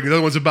skateboarding, the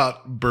other one's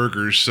about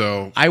burgers.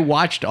 So I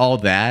watched all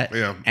that,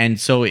 yeah, and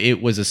so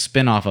it was a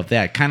spin-off of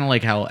that, kind of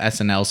like how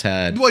SNL's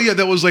had. Well, yeah,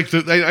 that was like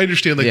I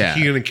understand the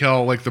Keenan and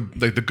Kel, like the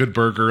Good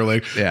Burger,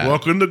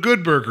 welcome to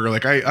Good Burger.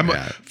 Like I'm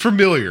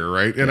familiar,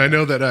 right? And I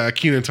know that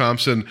Kenan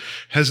Thompson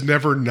has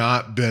never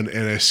not been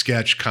in a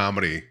sketch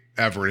comedy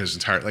ever in his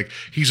entire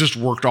he's just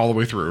worked all the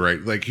way through, right?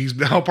 Like he's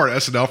now part of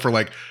SNL for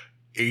like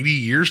 80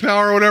 years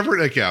now or whatever.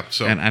 Like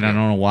so, and I don't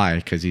know why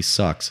because he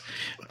sucks.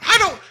 I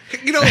don't.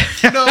 You know,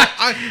 no,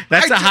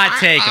 that's a hot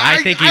take.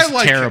 I think he's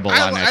terrible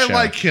on that show. I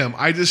like him.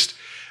 I just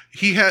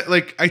he had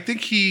I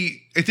think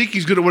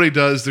he's good at what he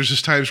does. There's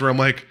just times where I'm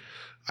like,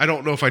 I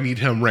don't know if I need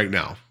him right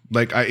now.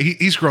 Like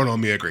he's grown on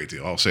me a great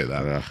deal. I'll say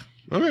that.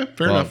 Okay,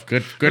 fair enough.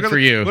 Good for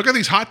you. Look at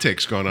these hot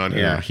takes going on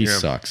here. Yeah, he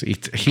sucks.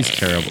 He's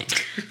terrible.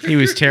 He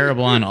was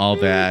terrible on All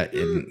That,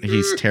 and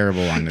he's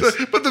terrible on this.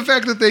 But the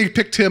fact that they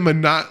picked him and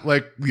not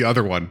like the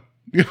other one,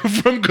 you know,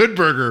 from Good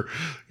Burger,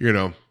 you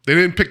know. They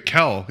didn't pick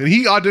Kel, and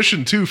he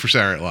auditioned too for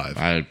Saturday Night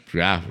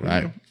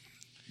Live.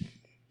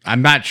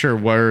 I'm not sure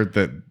where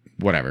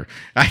whatever.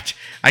 I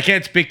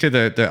can't speak to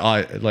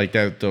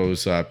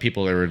those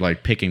people that were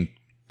like picking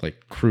like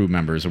crew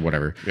members or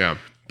whatever. Yeah,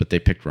 but they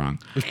picked wrong.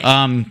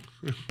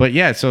 But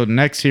yeah, so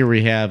next here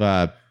we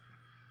have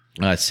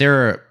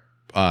Sarah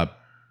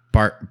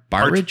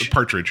Partridge.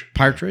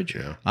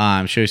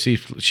 Yeah.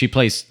 She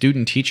plays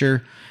student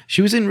teacher.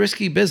 She was in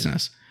Risky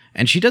Business.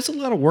 And she does a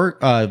lot of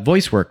work,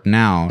 voice work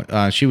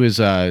now. She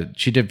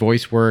did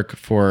voice work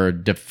for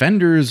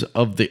Defenders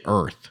of the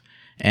Earth,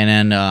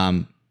 and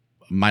then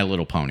My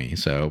Little Pony.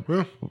 So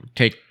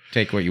take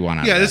what you want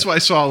out. Yeah, of that's why I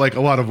saw like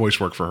a lot of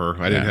voice work for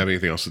her. I didn't have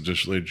anything else that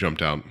just really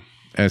jumped out.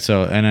 And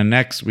then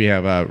next we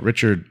have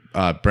Richard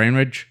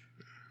Brainridge.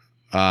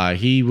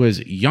 He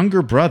was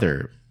younger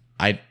brother.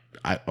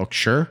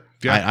 Sure.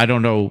 Yeah. I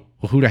don't know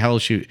who the hell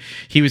he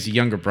was the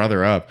younger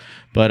brother of,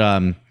 but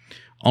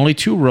only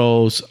 2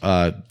 roles,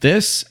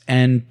 this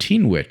and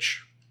Teen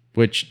Witch,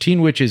 which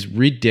Teen Witch is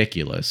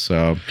ridiculous.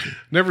 So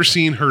never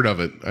seen, heard of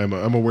it. I'm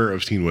aware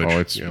of Teen Witch. Oh,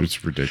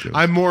 it's ridiculous.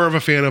 I'm more of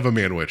a fan of a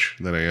Man Witch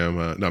than I am.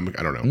 I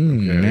don't know.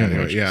 Man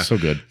Witch, yeah, so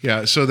good.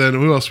 Yeah. So then,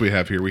 who else do we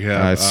have here? We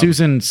have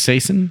Susan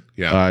Saison.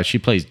 Yeah, she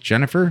plays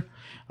Jennifer.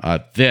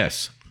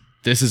 This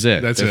is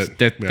it. That's it.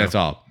 That's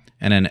all.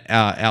 And then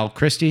Al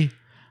Christie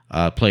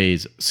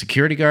plays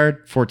security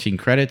guard. 14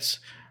 credits.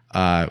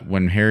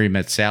 When Harry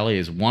Met Sally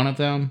is one of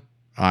them.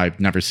 I've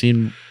never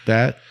seen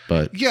that,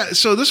 but yeah.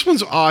 So this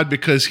one's odd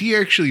because he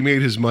actually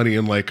made his money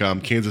in like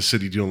Kansas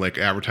City doing like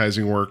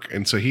advertising work,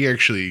 and so he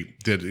actually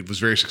was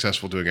very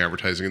successful doing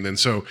advertising. And then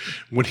so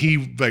when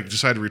he like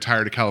decided to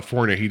retire to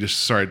California, he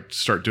just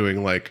start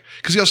doing like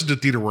because he also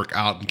did theater work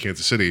out in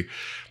Kansas City.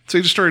 So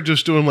he just started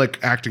doing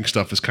like acting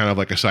stuff as kind of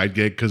like a side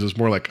gig because it's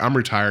more like I'm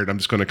retired. I'm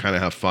just going to kind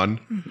of have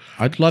fun.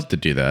 I'd love to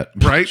do that.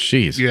 Right?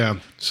 Jeez. Yeah.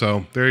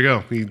 So there you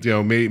go. He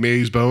made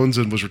his bones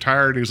and was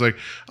retired. And he was like,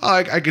 oh,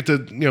 I get to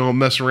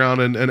mess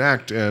around and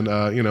act and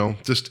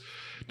just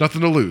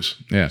nothing to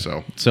lose. Yeah.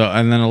 So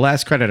and then the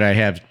last credit I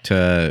have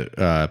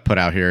to put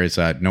out here is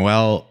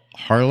Noelle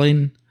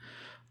Harling.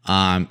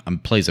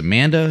 Plays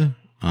Amanda.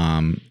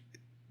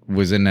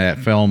 Was in that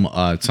film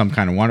Some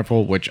Kind of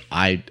Wonderful, which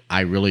I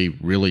really,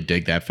 really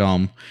dig that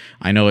film.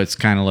 I know it's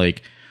kind of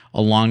like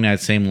along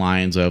that same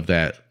lines of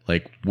that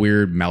like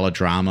weird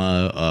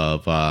melodrama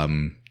of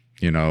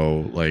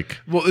like.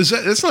 Well,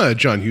 it's not a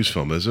John Hughes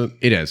film, is it?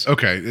 It is.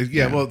 Okay.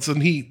 Yeah. Well, so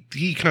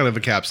he kind of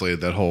encapsulated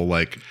that whole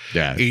like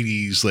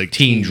 80s like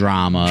teen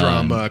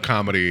drama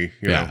comedy.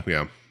 You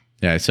know.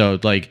 Yeah. So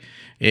like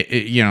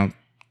it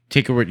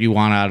take what you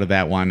want out of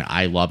that one.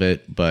 I love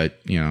it, but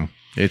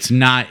it's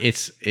not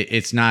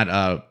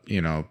a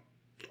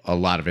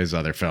lot of his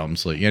other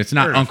films. Like, it's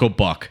not Uncle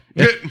Buck.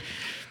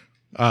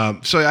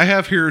 So I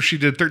have here, she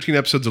did 13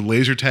 episodes of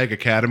Laser Tag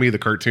Academy, the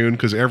cartoon,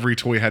 because every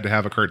toy had to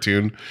have a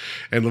cartoon.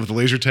 And with the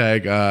laser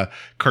tag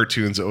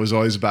cartoons, it was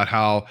always about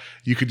how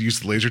you could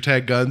use the laser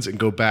tag guns and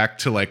go back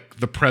to like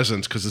the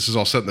present, because this is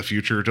all set in the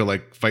future, to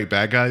like fight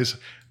bad guys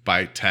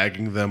by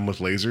tagging them with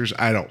lasers.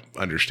 I don't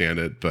understand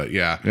it, but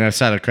yeah. And I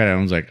saw the credit, I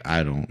was like,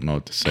 I don't know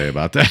what to say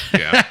about that.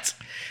 Yeah.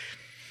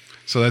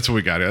 So that's what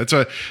we got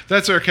here.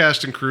 That's our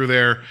cast and crew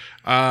there.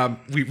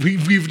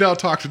 We've now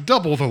talked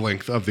double the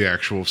length of the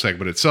actual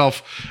segment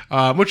itself,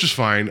 which is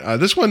fine.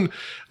 This one's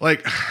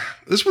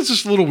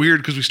just a little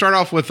weird because we start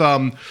off with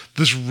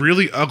this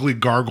really ugly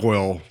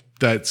gargoyle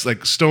that's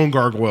like stone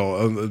gargoyle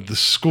of the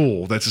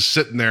school that's just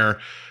sitting there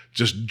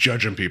just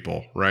judging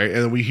people, right?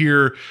 And we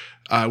hear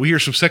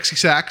some sexy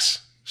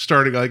sax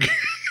starting like.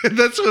 And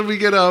that's when we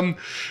get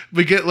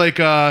like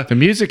the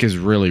music is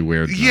really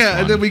weird. Yeah,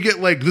 and then we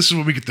get like this is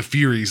when we get the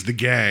Furies, the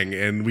gang,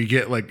 and we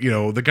get like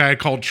the guy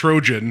called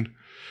Trojan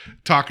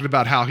talking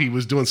about how he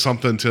was doing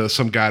something to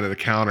some guy at the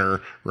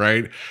counter,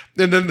 right?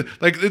 And then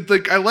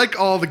I like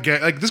all the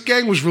gang. Like this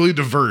gang was really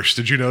diverse.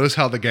 Did you notice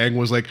how the gang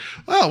was like,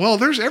 oh well,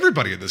 there's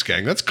everybody in this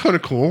gang. That's kind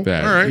of cool.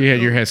 Yeah. All right, you had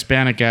your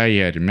Hispanic guy,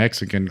 you had your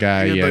Mexican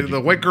guy, you had the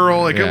white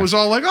girl. Like it was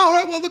all like,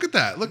 oh well, look at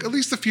that. Look, at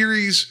least the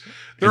Furies.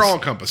 They're all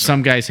encompassing.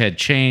 Some guys had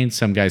chains.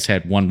 Some guys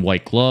had one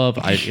white glove.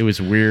 It was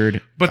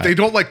weird. But they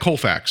don't like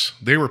Colfax.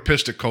 They were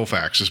pissed at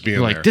Colfax as being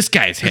like, there. This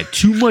guy's had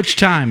too much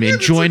time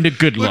enjoying the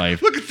good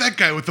life. Look at that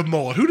guy with the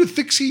mullet. Who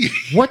thinks he?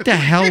 What the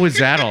hell was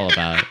that all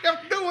about? I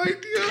have no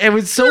idea. It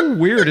was so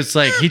weird. It's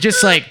like he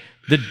just like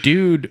the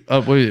dude.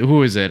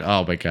 Who is it?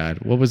 Oh my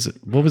god! What was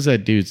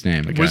that dude's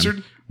name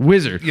again?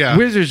 Wizard. Yeah.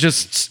 Wizard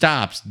just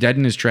stops dead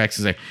in his tracks.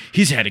 He's like,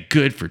 he's had it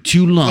good for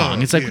too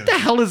long. It's like, what the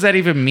hell does that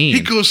even mean?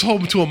 He goes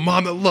home to a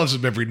mom that loves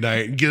him every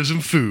night and gives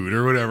him food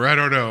or whatever. I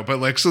don't know. But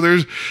like, so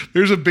there's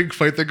a big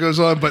fight that goes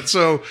on. But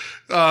so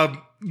I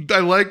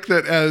like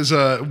that as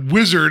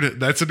Wizard,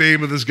 that's the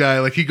name of this guy.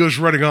 Like he goes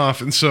running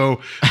off. And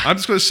so I'm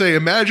just going to say,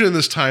 imagine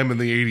this time in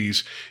the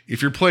 80s,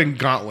 if you're playing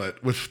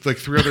Gauntlet with like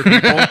 3 other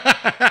people,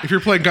 if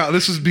you're playing Gauntlet,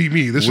 this would be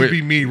me. This would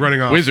be me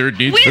running off. Wizard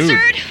needs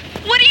food.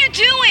 What are you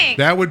doing?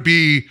 That would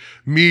be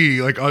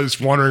me, like I was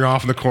wandering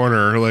off in the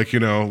corner, like,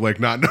 like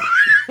not knowing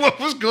what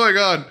was going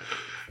on.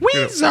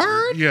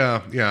 Wizard?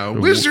 Yeah.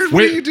 Wizard,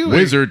 what are you doing?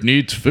 Wizard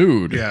needs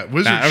food. Yeah,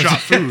 Wizard shot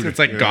food. It's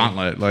like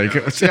Gauntlet. Like,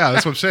 yeah,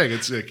 that's what I'm saying.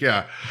 It's like,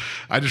 yeah.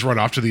 I just run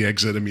off to the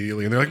exit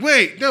immediately, and they're like,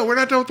 wait, no, we're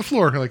not done with the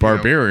floor. Like,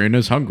 Barbarian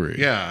is hungry.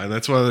 Yeah, and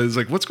that's why it's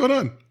like, what's going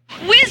on?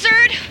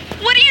 Wizard,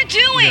 what are you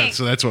doing? Yeah,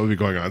 so that's what would be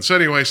going on. So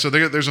anyway, so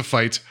there's a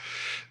fight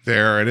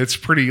there, and it's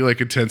pretty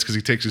like intense because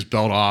he takes his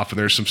belt off and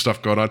there's some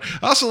stuff going on.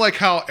 I also like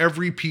how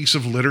every piece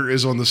of litter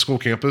is on the school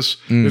campus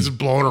is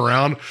blowing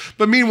around,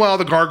 but meanwhile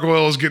the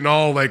gargoyle is getting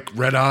all like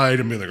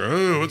red-eyed and being like,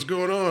 oh, what's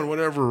going on,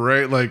 whatever,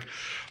 right? Like,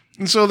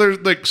 and so there's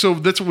like, so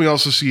that's when we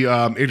also see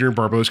Adrienne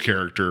Barbeau's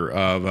character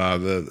of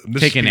the Mrs.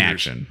 taking Peters.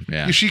 action.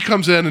 Yeah, she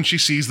comes in and she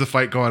sees the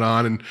fight going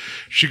on and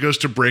she goes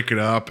to break it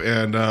up,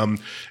 and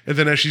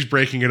then as she's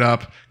breaking it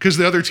up, because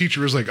the other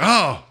teacher is like,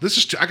 oh,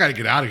 I got to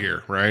get out of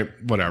here, right?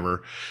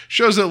 Whatever.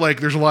 Shows that like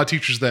there's a lot of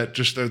teachers that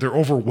just they're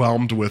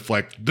overwhelmed with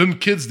like them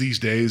kids these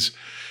days.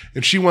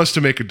 And she wants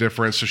to make a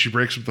difference, so she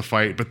breaks up the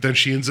fight. But then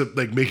she ends up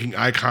like making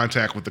eye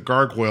contact with the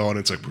gargoyle, and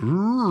it's like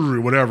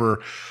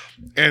whatever.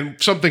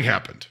 And something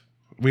happened.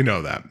 We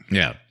know that.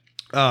 Yeah.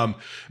 But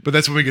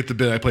that's when we get the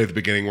bit I play at the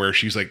beginning where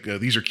she's like,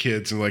 these are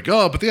kids, and like,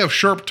 oh, but they have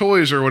sharp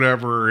toys or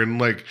whatever. And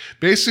like,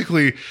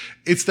 basically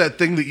it's that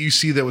thing that you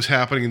see that was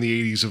happening in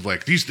the 80s of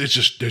like, it's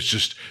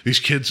just these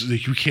kids,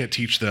 like, you can't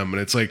teach them.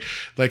 And it's like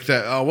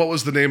that, what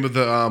was the name of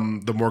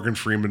the Morgan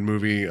Freeman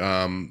movie?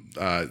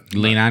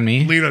 Lean on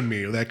Me? Lean on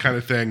Me, that kind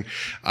of thing.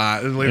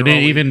 And later on,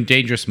 even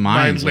Dangerous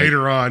Minds.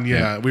 Later on,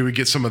 yeah, we would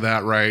get some of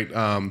that, right?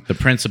 The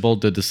principal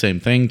did the same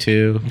thing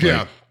too. Yeah.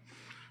 Like,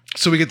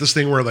 so we get this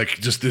thing where like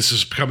just this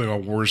is becoming a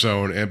war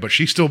zone, but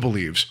she still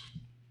believes.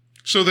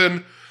 So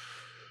then,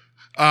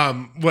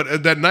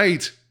 that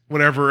night,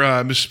 whenever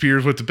Mrs.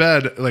 Peters went to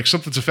bed, like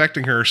something's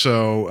affecting her,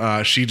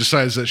 so she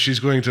decides that she's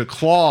going to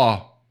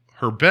claw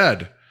her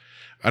bed.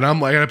 And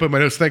I'm like, I put my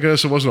notes, thank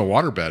goodness it wasn't a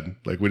water bed,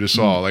 like we just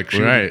saw. Like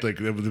she right.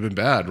 like it would have been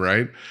bad,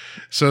 right?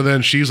 So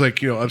then she's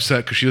like,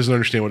 upset because she doesn't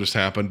understand what just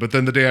happened. But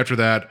then the day after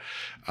that,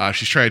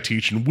 she's trying to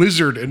teach, and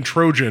Wizard and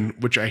Trojan,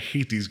 which I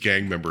hate these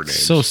gang member names.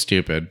 So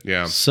stupid.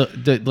 Yeah. So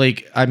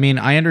I mean,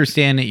 I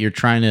understand that you're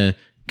trying to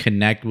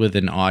connect with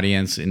an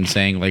audience and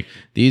saying like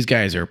these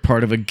guys are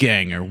part of a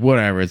gang or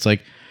whatever. It's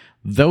like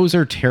those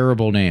are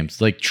terrible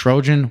names. Like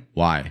Trojan,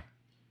 why?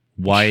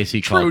 Why is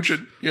he called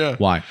Trojan? Yeah.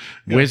 Why?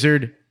 Yeah.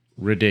 Wizard,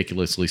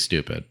 ridiculously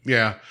stupid.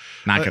 Yeah.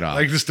 Knock it off.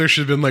 Like this, there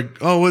should have been like,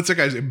 oh, what's that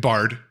guy's name?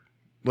 Bard.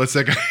 What's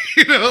that guy?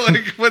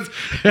 Like what's?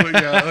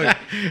 Yeah, like,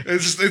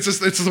 it's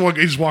just the one.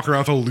 He just walking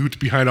around with a loot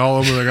behind all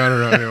of them. Like I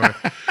don't know. Anyway,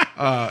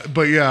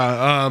 but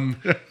yeah,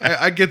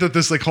 I get that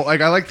this like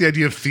I like the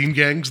idea of theme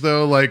gangs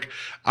though. Like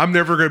I'm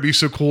never gonna be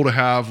so cool to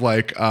have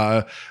like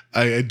a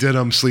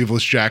denim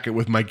sleeveless jacket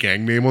with my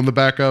gang name on the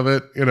back of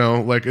it.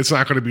 Like it's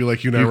not gonna be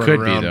like you and I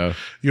running around.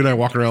 You and I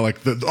walking around like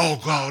it's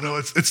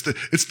the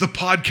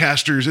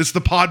podcasters, it's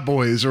the pod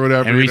boys or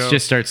whatever. And we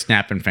just start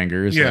snapping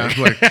fingers. Yeah,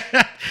 like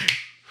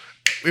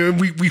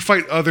we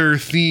fight other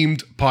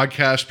themed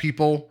podcast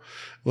people,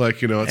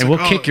 like it's and like,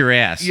 we'll kick your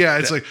ass. Yeah,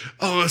 it's like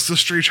it's the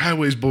Strange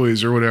Highways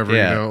boys or whatever.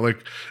 Yeah.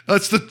 Like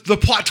it's the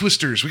plot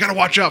twisters. We got to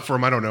watch out for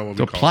them. I don't know what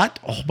The we call plot.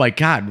 Oh my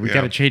god, we Yeah.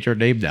 got to change our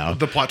name now.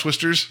 the plot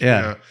twisters.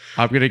 Yeah.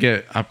 I'm gonna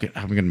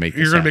make.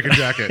 This You're gonna happen. make a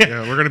jacket.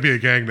 Yeah, we're gonna be a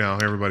gang now.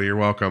 Everybody, you're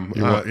welcome.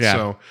 Yeah.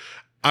 So,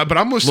 but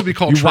I'm supposed to be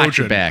called You watch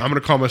your Trojan. back. I'm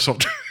gonna call myself.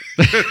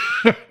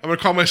 I'm gonna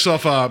call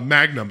myself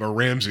Magnum or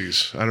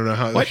Ramses. I don't know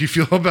how you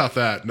feel about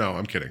that. No,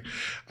 I'm kidding.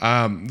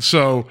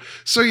 So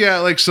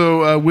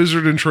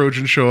Wizard and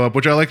Trojan show up,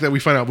 which I like that we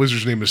find out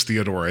Wizard's name is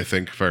Theodore, I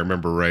think, if I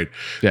remember right.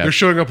 Yeah. They're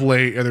showing up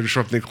late and they're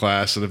disrupting the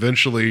class, and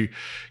eventually,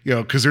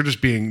 because they're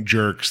just being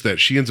jerks, that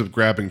she ends up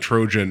grabbing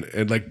Trojan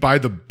and like by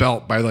the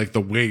belt, by like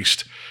the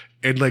waist,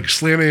 and like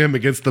slamming him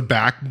against the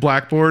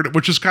blackboard,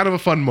 which is kind of a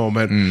fun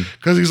moment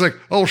because he's like,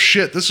 "Oh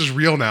shit, this is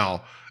real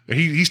now." And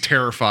he's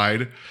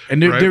terrified.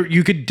 And right?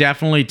 you could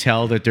definitely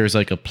tell that there's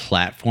like a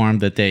platform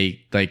that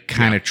they like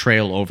kind of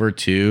trail over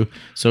to,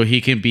 so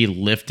he can be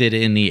lifted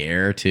in the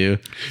air too.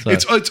 So,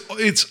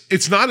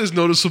 It's not as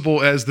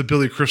noticeable as the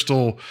Billy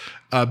Crystal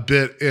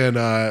bit in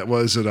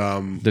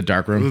the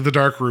dark room. The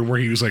dark room, where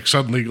he was like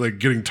suddenly like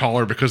getting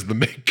taller because of the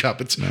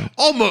makeup. It's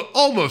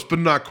almost, but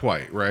not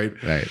quite, right?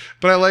 Right.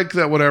 But I like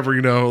that.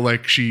 Whatever,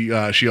 like she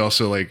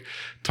also like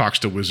talks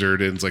to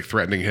Wizard and is like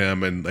threatening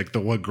him, and like the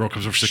one girl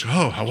comes over, she's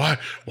like,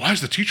 why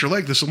is the teacher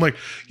like this? I'm like,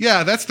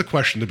 yeah, that's the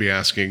question to be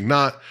asking,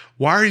 not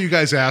why are you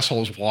guys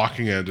assholes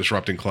walking and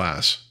disrupting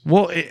class?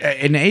 Well,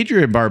 and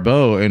Adrienne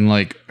Barbeau and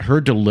like her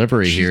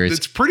delivery here is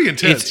it's pretty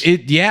intense.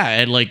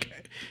 And like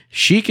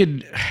she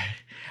could.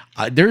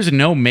 There's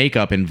no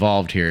makeup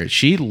involved here.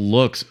 She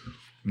looks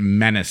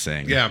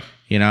menacing. Yeah.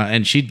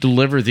 And she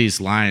delivers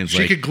these lines.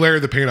 She could glare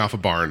the paint off a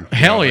barn.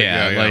 Hell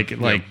yeah.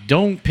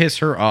 Don't piss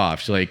her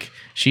off.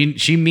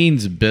 She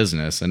means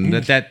business, and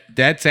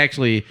that's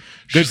actually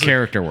good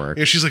character work.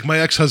 Yeah, she's like, my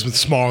ex-husband's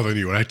smaller than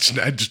you, and I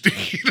just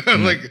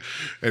like,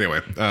 anyway.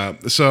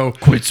 So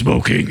quit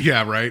smoking.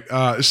 Yeah, right.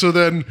 So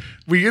then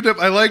we end up.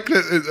 I like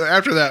that.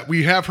 After that,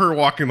 we have her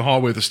walking the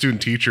hallway with a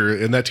student teacher,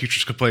 and that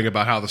teacher's complaining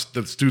about how the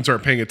students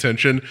aren't paying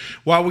attention.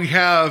 While we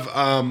have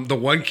the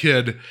one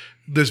kid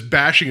this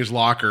bashing his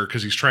locker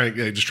because he's trying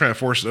to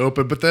force it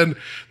open. But then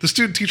the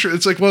student teacher,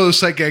 it's like one of those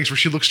sight gags where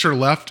she looks to her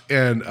left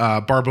and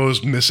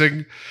Barbeau's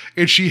missing,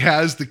 and she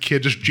has the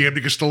kid just jammed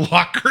against the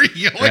locker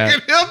yelling at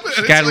him.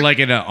 She's got like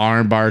in an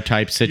armbar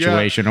type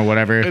situation or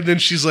whatever. And then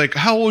she's like,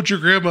 "How old's your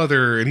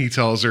grandmother?" And he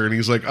tells her, and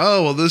he's like,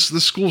 "Oh, well, this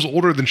school's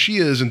older than she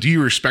is. And do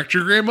you respect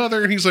your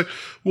grandmother?" And he's like,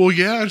 "Well,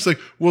 yeah." And it's like,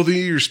 "Well, then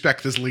you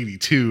respect this lady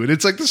too." And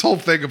it's like this whole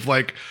thing of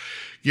like,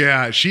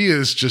 yeah, she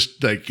is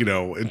just like,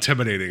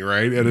 intimidating,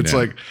 right? And it's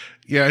like,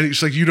 yeah, and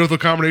he's like, "You know the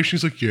combination?"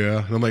 He's like,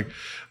 "Yeah." And I'm like,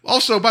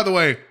 also, by the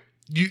way,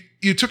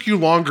 you took you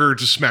longer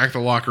to smack the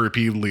locker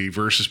repeatedly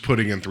versus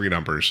putting in 3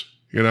 numbers.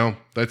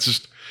 That's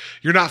just,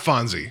 you're not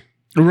Fonzie.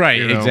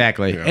 Right,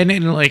 exactly. Yeah. And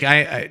then like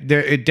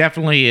there it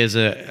definitely is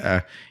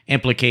a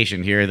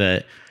implication here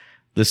that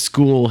the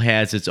school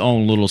has its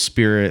own little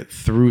spirit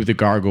through the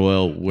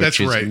gargoyle,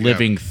 which is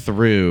living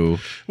through.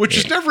 Which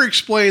is never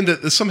explained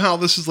that somehow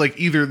this is like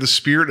either the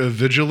spirit of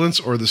vigilance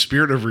or the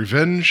spirit of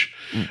revenge.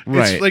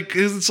 Right.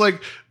 It's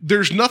like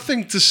there's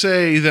nothing to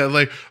say that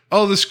like,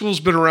 oh, the school's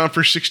been around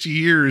for 60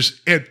 years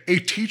and a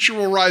teacher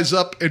will rise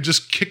up and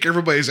just kick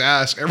everybody's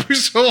ass every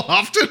so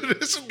often.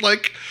 It isn't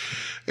like...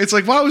 It's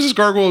like, why was this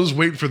gargoyle just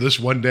waiting for this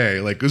one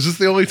day? Like, is this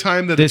the only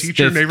time that the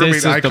teacher never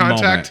made eye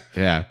contact?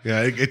 Moment.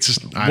 Yeah. It's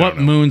just, what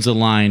moons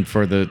aligned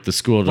for the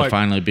school to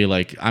finally be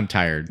like, I'm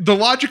tired. The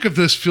logic of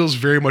this feels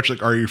very much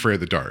like Are You Afraid of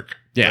the Dark?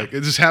 Yeah. Like,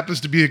 it just happens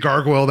to be a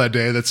gargoyle that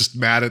day that's just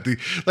mad at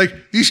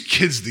these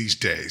kids these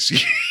days.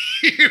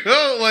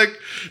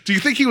 Do you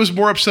think he was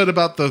more upset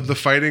about the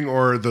fighting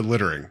or the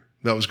littering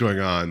that was going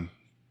on?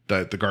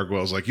 That the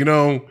gargoyle's like,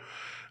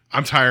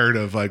 I'm tired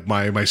of like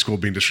my school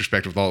being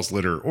disrespected with all this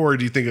litter. Or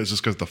do you think it's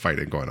just because of the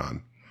fighting going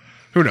on?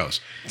 Who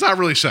knows? It's not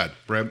really said,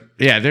 right?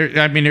 Yeah,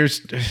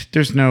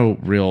 there's no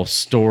real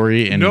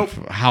story in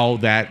how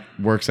that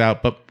works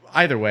out. But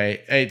either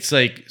way, it's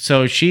like,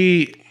 so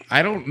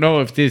I don't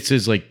know if this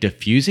is like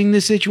diffusing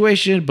the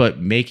situation, but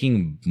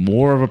making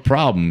more of a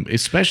problem,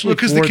 especially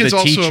because the kid's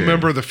also a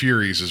member of the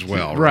Furies as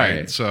well,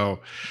 right? So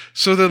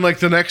then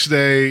like the next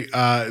day,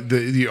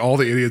 all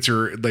the idiots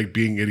are like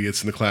being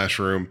idiots in the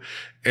classroom.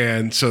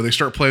 And so they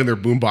start playing their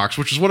boombox,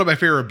 which is one of my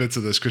favorite bits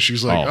of this because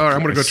she's like, "Oh,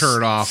 I'm going to go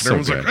turn it off." And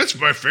everyone's like, "That's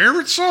my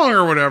favorite song,"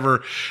 or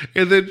whatever.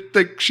 And then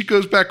she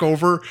goes back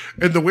over,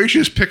 and the way she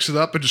just picks it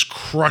up and just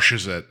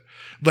crushes it.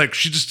 Like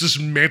she just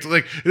dismantles.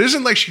 Like it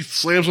isn't like she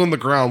slams on the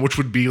ground, which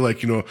would be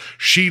like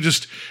she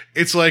just.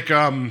 It's like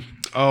I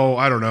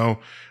don't know.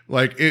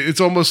 Like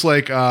it's almost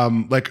like a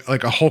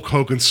Hulk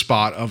Hogan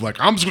spot of like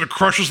I'm just gonna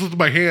crush this with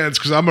my hands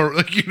because I'm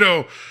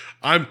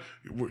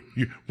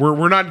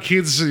we're not in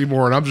Kansas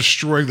anymore and I'm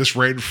destroying this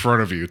right in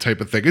front of you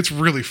type of thing. It's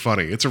really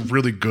funny. It's a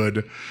really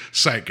good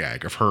sight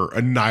gag of her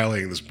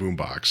annihilating this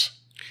boombox.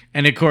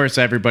 And of course,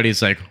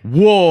 everybody's like,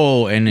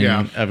 "Whoa!" And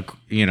then,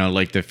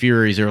 like the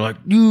Furies are like,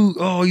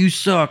 "You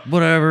suck,"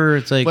 whatever.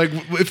 It's like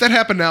if that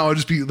happened now, it'd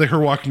just be like her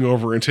walking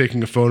over and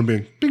taking a phone and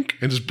being bink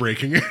and just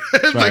breaking it.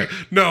 Right. Like,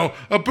 no,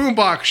 a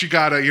boombox, you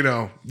gotta,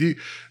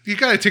 you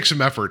gotta take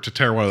some effort to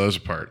tear one of those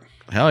apart.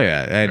 Hell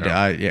yeah! And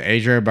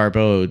Adrienne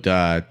Barbeau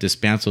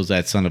dismantles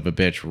that son of a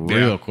bitch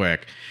real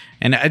quick,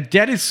 and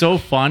that is so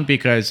fun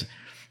because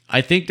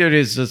I think that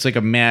it's like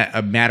a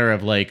matter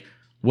of like,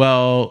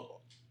 well,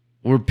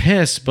 we're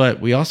pissed, but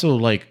we also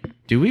like,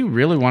 do we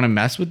really want to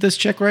mess with this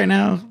chick right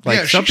now?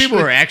 Like some people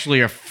are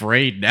actually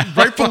afraid now.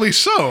 Rightfully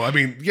so. I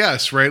mean,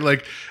 yes, right?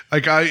 Like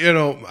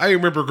I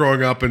remember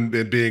growing up and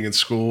being in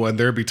school, and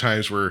there'd be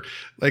times where,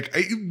 like,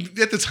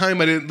 at the time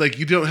I didn't like.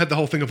 You don't have the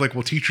whole thing of like,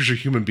 well, teachers are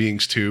human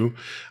beings too.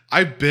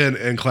 I've been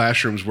in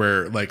classrooms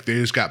where like they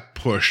just got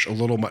pushed a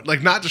little much,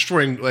 like not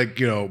destroying like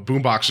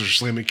boom boxes or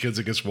slamming kids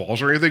against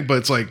walls or anything, but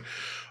it's like,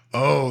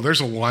 oh, there's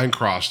a line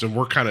crossed and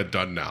we're kind of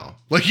done now.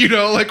 Like,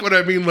 like what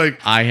I mean? Like,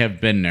 I have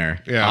been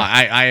there. Yeah.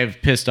 I have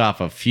pissed off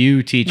a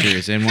few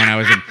teachers. And when I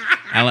was in,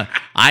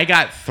 I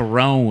got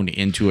thrown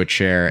into a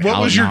chair.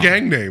 What was your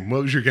gang name?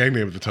 What was your gang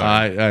name at the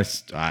time?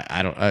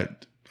 I don't,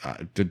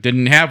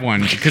 didn't have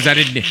one because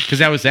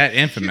that was that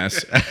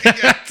infamous.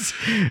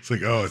 It's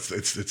like, oh,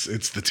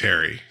 it's the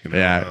Terry.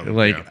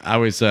 I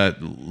was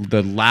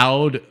the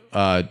loud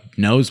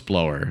nose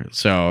blower.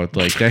 So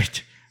like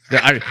that.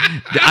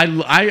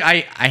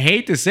 I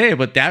hate to say it,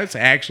 but that's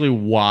actually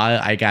why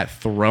I got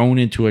thrown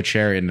into a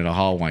chair into the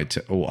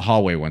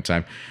hallway one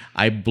time.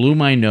 I blew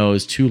my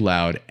nose too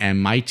loud,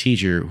 and my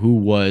teacher, who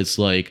was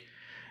like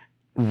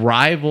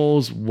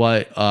rivals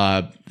what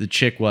the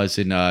chick was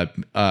in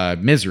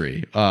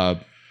Misery.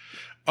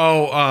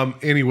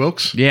 Annie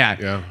Wilkes.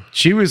 Yeah.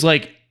 She was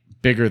like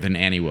bigger than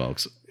Annie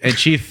Wilkes, and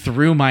she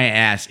threw my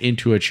ass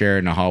into a chair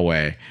in the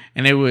hallway,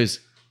 and it was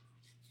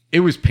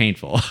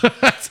painful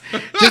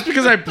just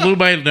because I blew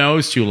my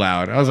nose too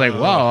loud. I was like,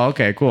 wow,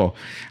 okay, cool.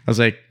 I was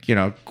like,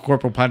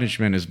 corporal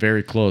punishment is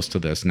very close to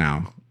this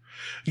now.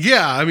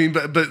 Yeah. I mean,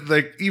 but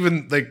like,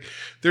 even like,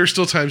 there are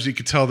still times you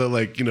could tell that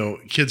like,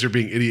 kids are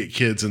being idiot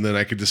kids. And then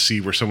I could just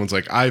see where someone's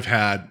like, I've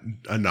had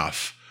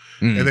enough.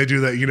 Mm. And they do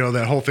that,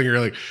 that whole thing.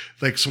 You're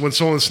like, so when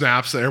someone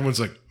snaps, that everyone's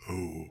like,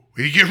 oh,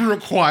 you get real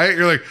quiet.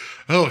 You're like,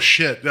 oh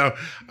shit. Now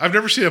I've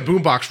never seen a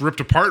boombox ripped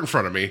apart in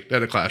front of me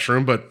at a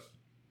classroom, but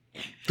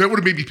that would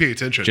have made me pay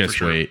attention. Just for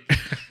sure. wait.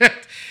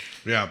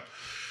 Yeah.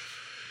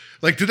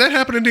 Like, did that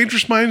happen in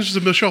Dangerous Minds?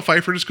 Did Michelle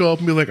Pfeiffer just go up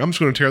and be like, I'm just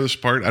going to tear this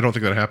apart? I don't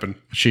think that happened.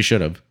 She should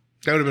have.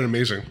 That would have been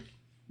amazing.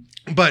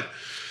 But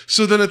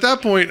so then at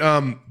that point,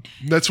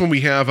 that's when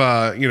we have,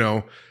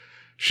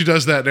 she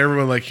does that and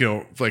everyone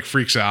like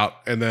freaks out.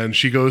 And then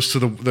she goes to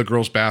the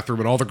girls' bathroom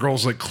and all the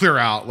girls like clear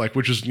out, like,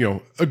 which is,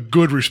 a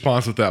good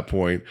response at that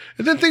point.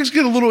 And then things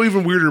get a little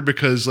even weirder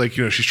because like,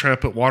 she's trying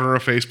to put water on her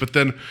face, but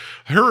then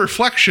her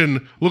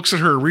reflection looks at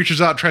her,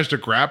 reaches out, tries to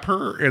grab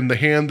her. And the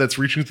hand that's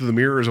reaching through the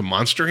mirror is a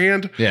monster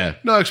hand. Yeah.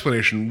 No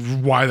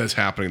explanation why that's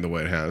happening the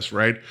way it has.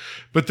 Right.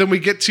 But then we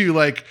get to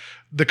like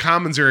the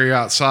commons area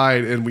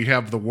outside and we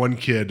have the one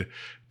kid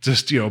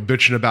just,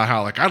 bitching about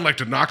how, like, I'd like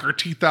to knock her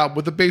teeth out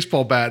with a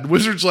baseball bat. And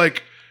Wizard's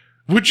like,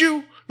 would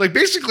you? Like,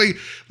 basically,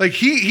 like,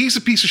 he's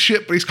a piece of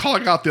shit, but he's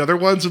calling out the other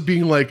ones of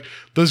being like,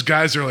 those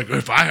guys are like,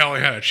 if I only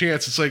had a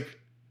chance. It's like,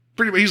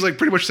 he's like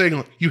pretty much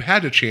saying, you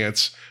had a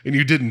chance and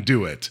you didn't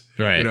do it.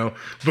 Right.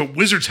 But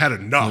Wizard's had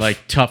enough. Like,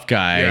 tough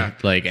guy,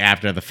 like,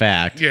 after the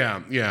fact.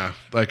 Yeah.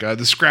 Like,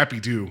 the scrappy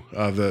do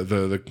of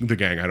the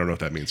gang. I don't know what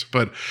that means.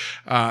 But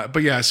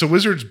yeah, so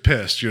Wizard's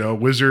pissed,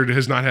 Wizard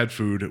has not had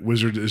food.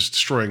 Wizard is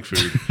destroying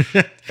food.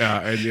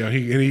 And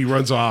he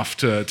runs off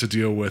to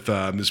deal with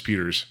Miss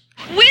Peters.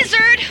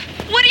 Wizard,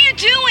 what are you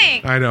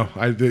doing? I know.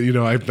 I've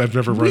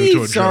never run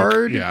into a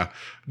joke. Yeah.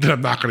 That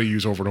I'm not going to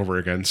use over and over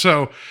again.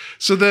 So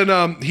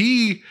then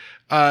he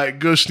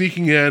goes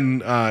sneaking in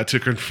to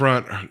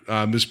confront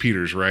Miss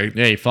Peters, right?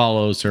 Yeah, he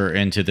follows her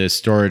into this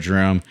storage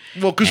room.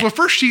 Well, because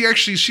first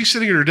she's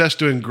sitting at her desk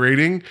doing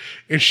grading,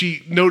 and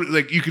she noted,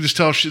 like, you can just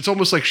tell it's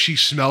almost like she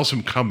smells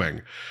him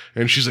coming,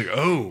 and she's like,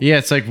 oh, yeah,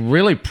 it's like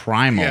really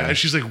primal. Yeah, and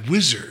she's like,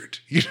 Wizard,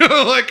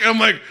 like I'm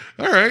like,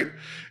 all right.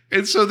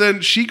 And so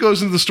then she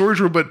goes into the storage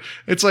room, but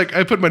it's like,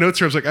 I put in my notes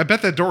here, I was like, I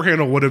bet that door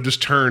handle would have just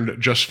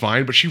turned just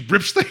fine, but she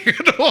rips the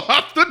handle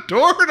off the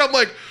door, and I'm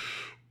like,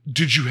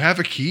 did you have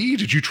a key?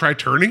 Did you try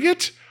turning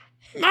it?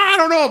 I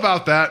don't know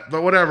about that,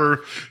 but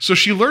whatever. So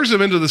she lures him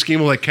into this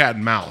game of like cat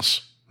and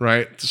mouse,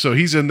 right? So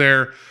he's in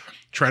there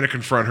trying to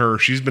confront her.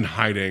 She's been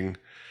hiding.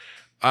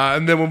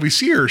 And then when we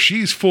see her,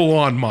 she's full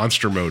on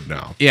monster mode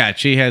now. Yeah,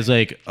 she has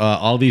like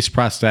all these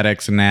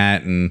prosthetics and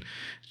that, and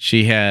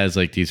she has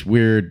like these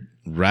weird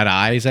Red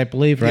Eyes, I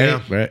believe, right?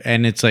 Yeah. Right?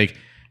 And it's like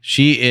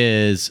she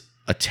is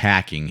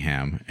attacking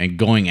him and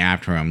going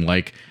after him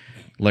like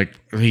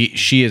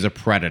she is a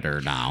predator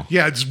now.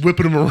 Yeah, just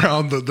whipping him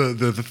around the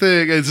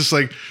thing. It's just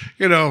like,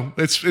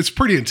 it's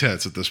pretty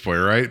intense at this point,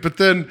 right? But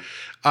then,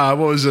 what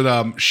was it?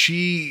 I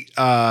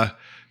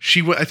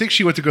think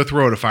she went to go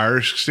throw out a fire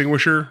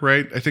extinguisher,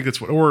 right? I think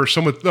it's or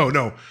someone.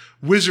 No,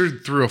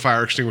 Wizard threw a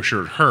fire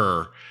extinguisher at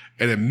her,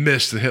 and it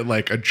missed and hit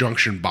like a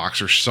junction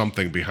box or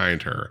something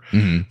behind her,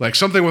 like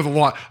something with a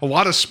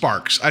lot of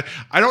sparks.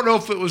 I don't know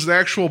if it was the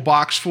actual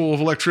box full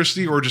of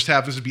electricity or just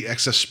happens to be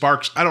excess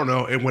sparks. I don't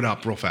know. It went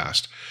up real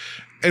fast.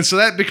 And so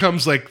that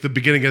becomes like the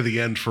beginning of the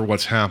end for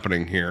what's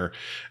happening here.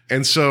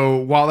 And so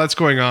while that's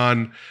going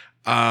on,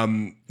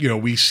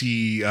 we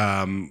see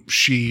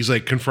she's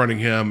like confronting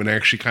him and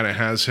actually kind of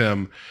has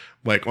him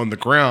like on the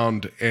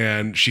ground,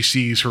 and she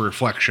sees her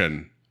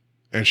reflection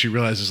and she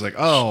realizes like,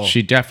 oh,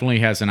 She definitely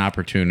has an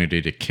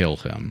opportunity to kill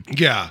him.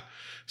 yeah.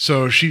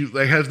 So she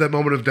like has that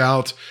moment of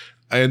doubt,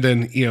 and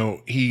then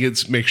he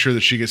makes sure that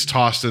she gets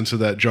tossed into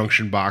that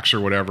junction box or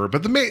whatever.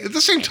 But at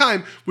the same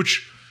time,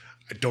 which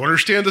I don't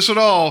understand this at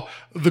all,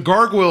 the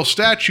gargoyle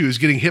statue is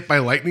getting hit by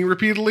lightning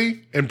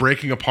repeatedly and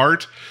breaking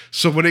apart.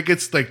 So when it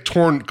gets like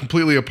torn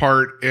completely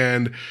apart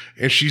and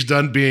she's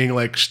done being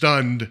like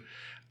stunned,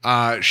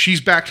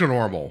 she's back to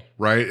normal,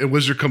 right? And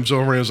Wizard comes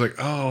over and is like,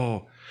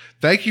 oh,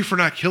 thank you for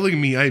not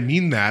killing me. I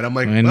mean that. I'm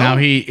like, And well, now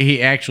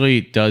he actually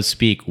does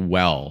speak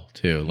well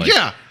too. Like,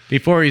 yeah.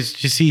 Before he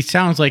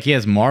sounds like he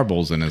has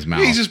marbles in his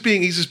mouth. he's just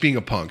being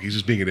a punk. He's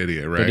just being an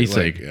idiot, right? But he's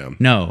like,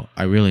 no,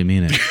 I really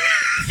mean it.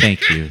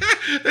 Thank you.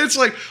 It's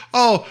like,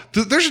 oh,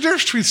 there's a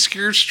difference between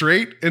scared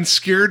straight and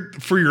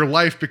scared for your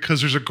life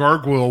because there's a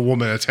gargoyle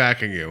woman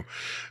attacking you.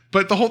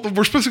 But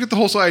we're supposed to get the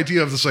whole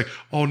idea of this, like,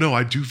 oh no,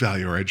 I do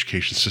value our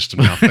education system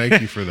now. Thank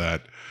you for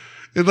that.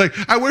 And like,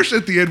 I wish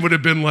at the end would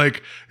have been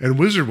like, and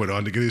Wizard went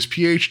on to get his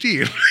PhD.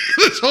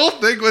 This whole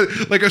thing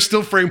was like a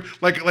still frame,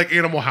 like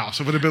Animal House.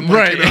 It would have been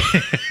like, Right.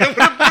 It would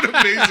have been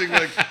amazing.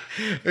 Like,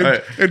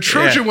 and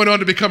Trojan went on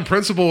to become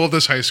principal of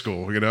this high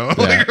school,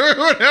 like or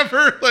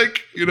whatever,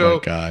 like, Oh,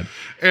 God.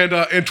 And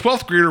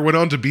 12th grader went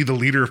on to be the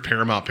leader of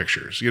Paramount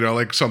Pictures,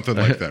 like something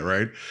like that,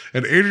 right?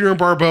 And Adrienne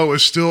Barbeau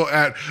is still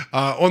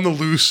on the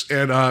loose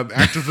and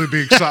actively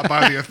being sought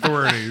by the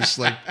authorities,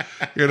 like,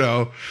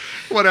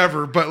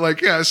 whatever. But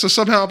like, yeah, so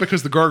somehow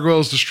because the gargoyle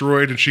is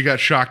destroyed and she got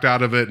shocked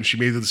out of it and she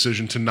made the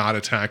decision to not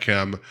attack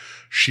him,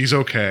 she's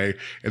okay.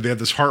 And they have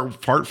this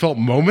heartfelt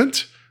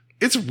moment.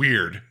 It's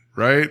weird,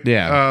 right?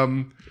 Yeah.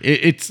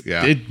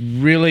 It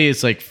really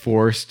is like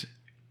forced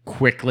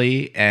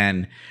quickly,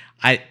 and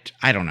I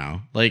don't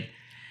know. Like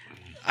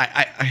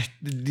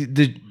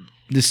the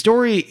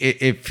story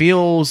it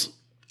feels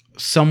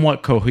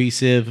somewhat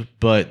cohesive,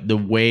 but the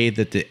way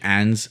that it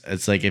ends,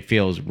 it's like it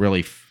feels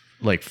really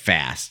like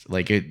fast.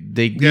 Like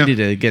they needed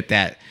to get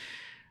that.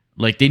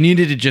 Like they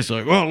needed to just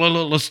like, well,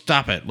 let's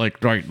stop it.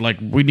 Like right, like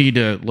we need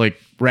to like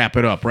wrap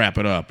it up.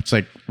 It's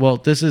like, well,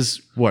 this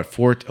is what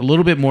a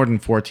little bit more than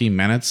 14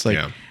 minutes. Like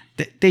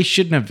they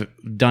shouldn't have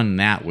done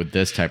that with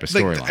this type of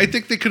storyline. I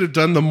think they could have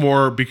done the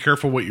more be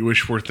careful what you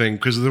wish for thing,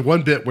 because the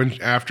one bit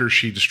when after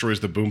she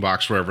destroys the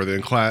boombox, wherever the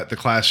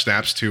class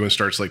snaps to and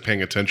starts like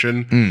paying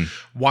attention.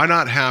 Why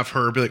not have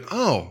her be like,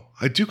 oh,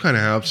 I do kind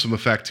of have some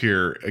effect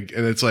here, and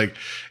it's like,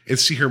 and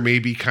see her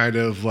maybe kind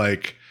of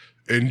like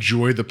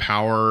enjoy the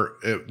power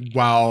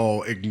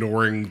while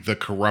ignoring the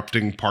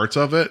corrupting parts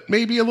of it,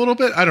 maybe a little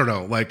bit. I don't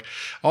know. Like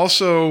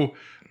also,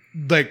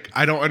 like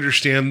I don't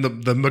understand the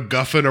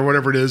MacGuffin or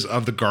whatever it is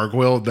of the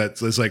gargoyle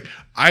that is like,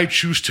 I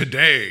choose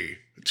today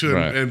to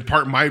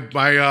impart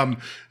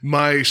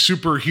my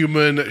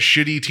superhuman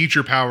shitty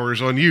teacher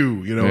powers on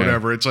you,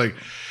 whatever. It's like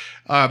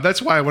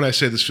that's why when I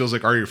say this feels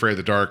like Are You Afraid of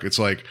the Dark, it's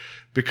like,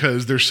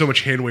 because there's so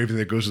much hand waving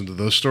that goes into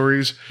those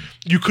stories.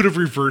 You could have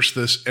reversed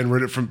this and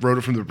wrote it from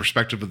the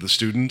perspective of the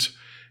student,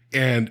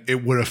 and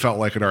it would have felt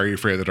like an Are You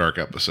Afraid of the Dark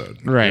episode.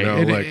 Right.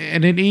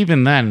 And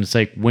even then, it's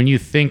like when you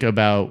think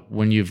about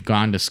when you've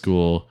gone to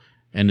school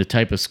and the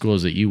type of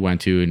schools that you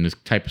went to and the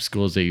type of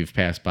schools that you've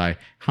passed by,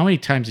 how many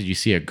times did you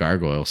see a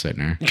gargoyle sitting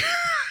there?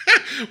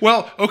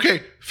 Well,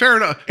 okay, fair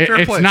enough.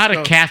 Fair play. It's not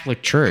a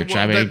Catholic church.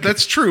 Well, I mean,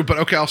 that's true, but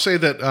okay, I'll say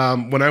that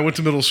when I went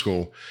to middle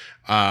school,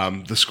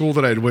 the school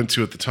that I went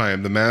to at the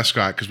time, the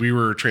mascot, because we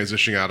were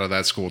transitioning out of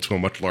that school to a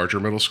much larger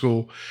middle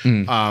school,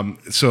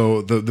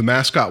 so the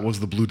mascot was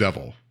the Blue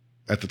Devil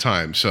at the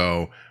time.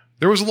 So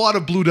there was a lot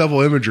of Blue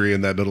Devil imagery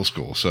in that middle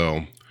school.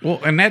 So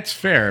well, and that's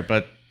fair,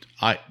 but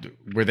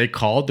were they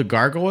called the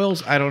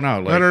gargoyles? I don't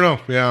know. I don't know.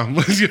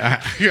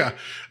 Yeah. Yeah.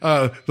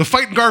 The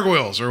fighting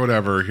gargoyles or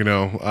whatever,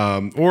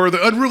 or the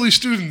unruly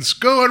students.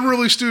 Go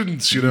unruly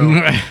students,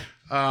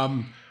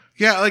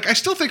 Yeah, like I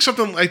still think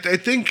something like, I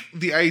think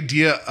the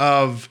idea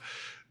of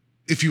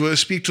if you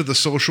speak to the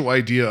social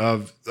idea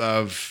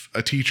of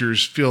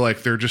teachers feel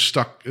like they're just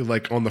stuck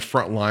like on the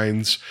front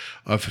lines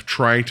of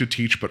trying to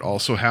teach, but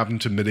also having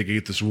to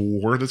mitigate this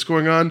war that's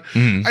going on.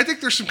 I think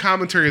there's some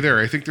commentary there.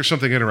 I think there's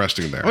something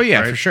interesting there. Oh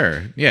yeah, right? for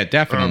sure. Yeah,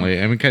 definitely.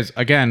 And because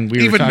again, we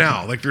Even were talking,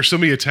 now, like there's so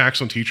many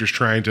attacks on teachers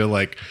trying to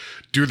like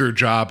do their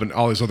job and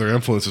all these other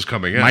influences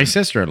coming in. my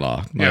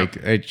sister-in-law,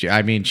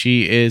 I mean,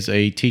 she is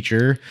a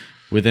teacher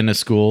within a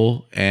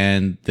school,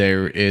 and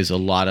there is a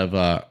lot of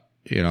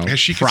has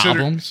she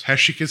problems.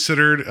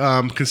 considered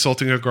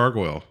consulting a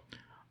gargoyle?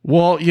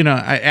 Well,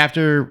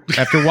 after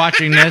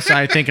watching this,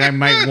 I think I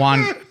might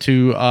want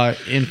to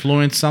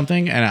influence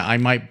something, and I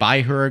might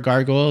buy her a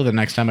gargoyle the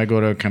next time I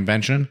go to a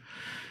convention.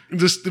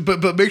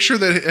 But make sure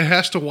that it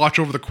has to watch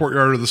over the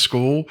courtyard of the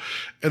school,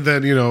 and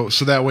then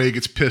so that way it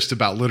gets pissed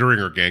about littering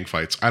or gang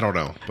fights. I don't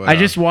know. But, I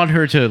just want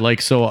her to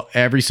like so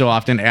every so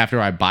often after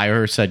I buy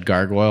her said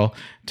gargoyle,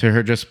 to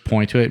her just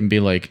point to it and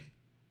be like,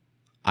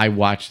 "I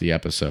watched the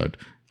episode.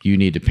 You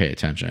need to pay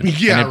attention."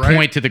 Yeah, and then right.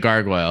 point to the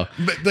gargoyle.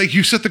 But like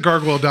you set the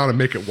gargoyle down and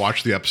make it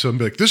watch the episode and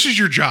be like, "This is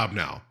your job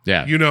now."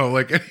 Yeah.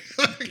 Like.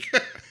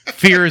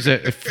 Fear is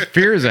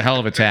a hell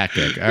of a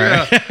tactic. All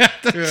right.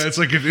 Yeah, it's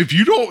like if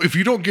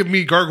you don't give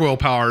me gargoyle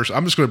powers,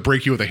 I'm just going to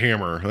break you with a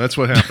hammer. That's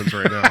what happens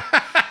right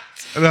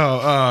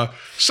now.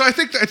 So I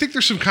think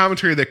there's some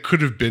commentary that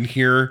could have been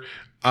here.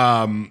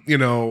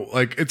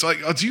 Like it's like,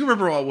 do you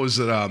remember what was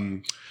it?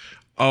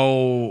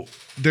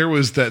 There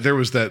was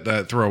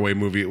that throwaway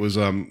movie. It was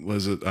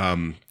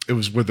it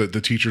was where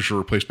the teachers were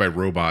replaced by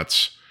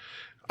robots,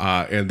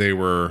 and they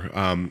were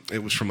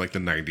it was from like the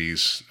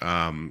 90s.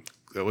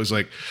 It was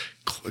like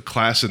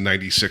Class in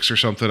 96 or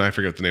something. I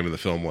forget what the name of the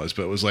film was,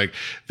 but it was like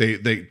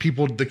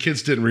the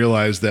kids didn't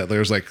realize that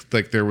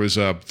there was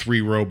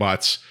 3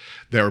 robots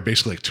that were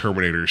basically like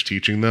Terminators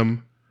teaching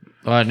them.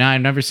 No,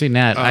 I've never seen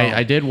that.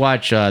 I did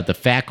watch The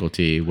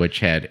Faculty, which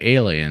had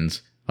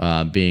aliens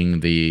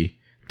being the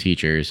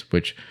teachers.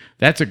 Which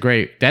that's a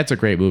great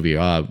movie.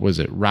 Was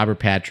it Robert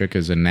Patrick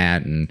is in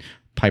that and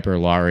Piper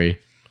Laurie?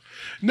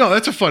 No,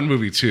 that's a fun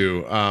movie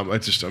too. I'm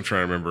trying to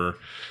remember.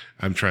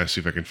 I'm trying to see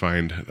if I can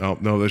find. Oh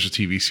no, there's a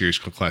TV series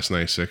called Class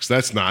 96.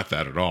 That's not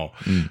that at all.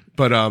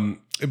 But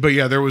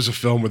yeah, there was a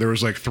film where there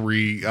was like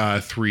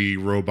three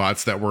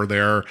robots that were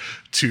there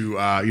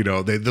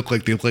to they look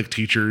like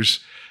teachers,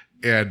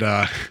 and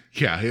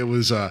yeah, it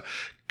was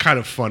kind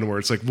of fun where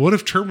it's like, what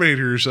if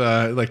Terminators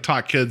like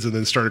taught kids and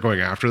then started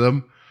going after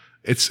them?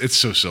 It's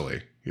so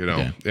silly.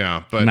 Yeah,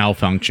 but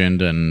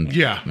malfunctioned and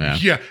yeah,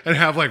 and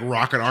have like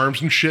rocket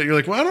arms and shit. You're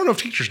like, well, I don't know if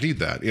teachers need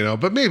that,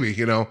 but maybe,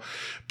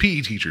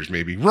 PE teachers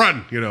maybe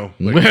run,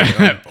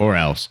 or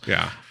else.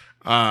 Yeah.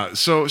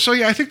 So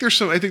yeah, I think there's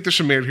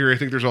some merit here. I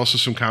think there's also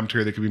some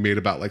commentary that could be made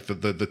about like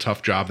the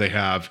tough job they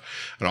have,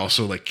 and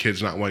also like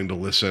kids not wanting to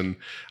listen.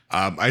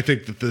 I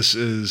think that this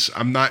is.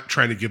 I'm not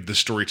trying to give this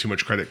story too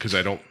much credit because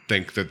I don't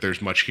think that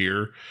there's much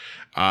here.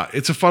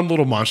 It's a fun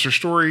little monster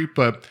story,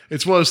 but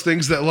it's one of those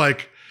things that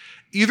like.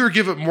 Either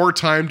give it more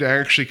time to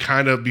actually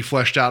kind of be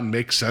fleshed out and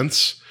make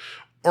sense,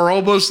 or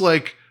almost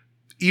like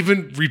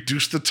even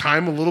reduce the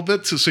time a little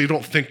bit so you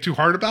don't think too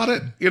hard about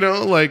it.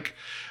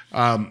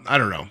 I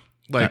don't know.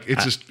 Like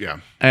it's just yeah.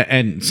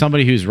 And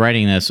somebody who's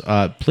writing this,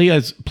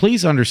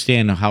 please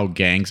understand how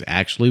gangs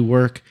actually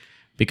work,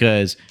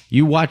 because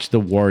you watch The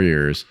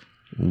Warriors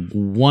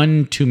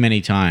one too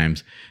many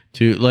times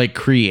to like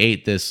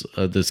create this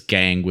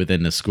gang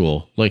within the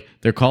school. Like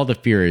they're called the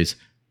Furies.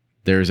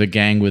 There's a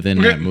gang within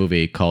that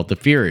movie called the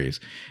Furies,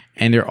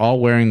 and they're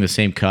all wearing the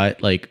same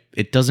cut. Like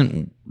it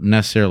doesn't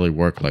necessarily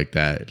work like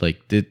that.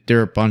 Like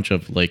they're a bunch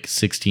of like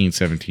 16,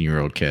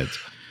 17-year-old kids.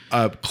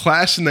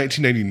 Class in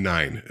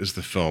 1999 is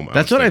the film.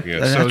 That's what I thought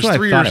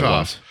it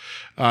was.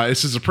 It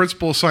says the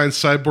principal assigns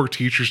cyborg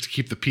teachers to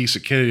keep the peace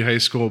at Kennedy High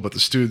School, but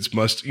the students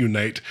must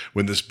unite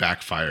when this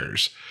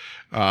backfires.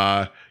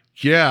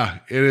 Yeah,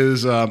 it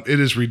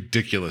is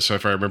ridiculous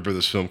if I remember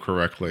this film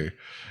correctly.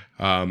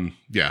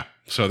 Yeah.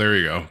 So there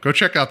you go. Go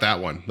check out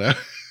that one.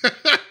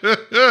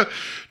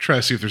 Try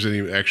to see if there's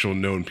any actual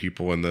known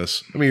people in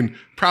this. I mean,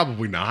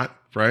 probably not,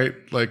 right?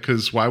 Like,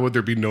 because why would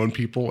there be known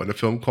people in a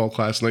film called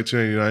Class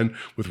 1999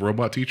 with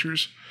robot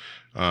teachers?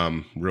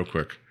 Real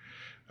quick.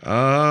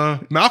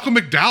 Malcolm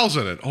McDowell's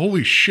in it.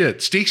 Holy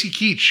shit. Stacy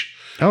Keach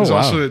is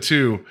also in it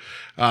too.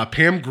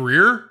 Pam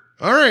Grier.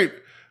 All right.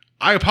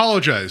 I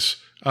apologize.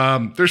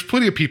 There's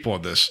plenty of people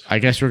in this. I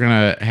guess we're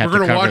gonna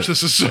watch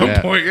this at some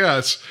point.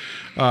 Yes.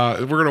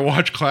 We're going to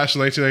watch Class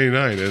of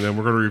 1999, and then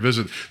we're going to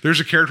revisit. There's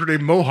a character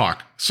named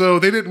Mohawk. So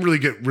they didn't really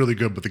get really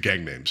good with the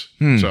gang names.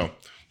 So,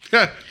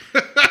 yeah.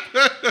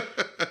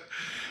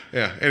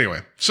 Yeah, anyway.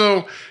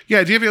 So,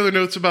 yeah, do you have any other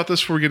notes about this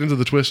before we get into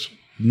the twist?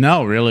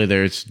 No, really.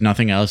 There's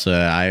nothing else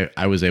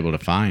I was able to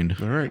find.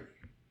 All right.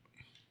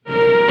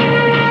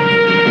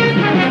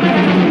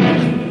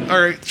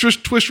 All right,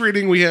 twist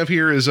rating we have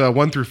here is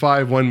 1 through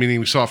 5. 1 meaning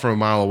we saw it from a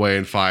mile away,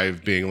 and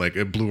 5 being like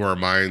it blew our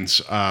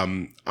minds.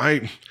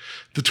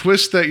 The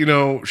twist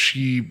that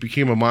she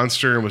became a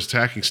monster and was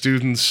attacking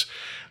students.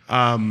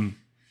 I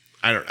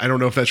I don't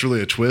know if that's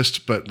really a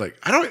twist, but like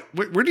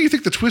where do you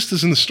think the twist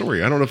is in the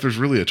story? I don't know if there's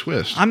really a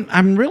twist.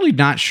 I'm really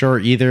not sure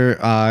either.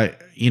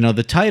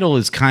 The title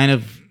is kind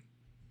of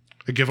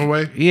A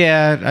giveaway?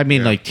 Yeah, I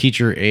mean, like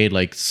teacher aid,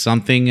 like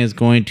something is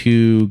going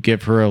to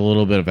give her a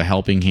little bit of a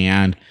helping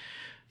hand.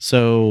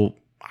 So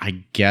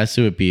I guess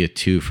it would be a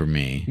 2 for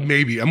me.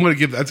 Maybe. I'm going to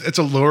give it's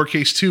a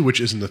lowercase 2, which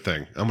isn't the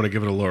thing. I'm going to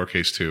give it a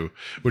lowercase 2,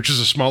 which is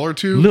a smaller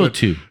 2. Little but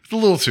 2. It's a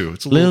little 2.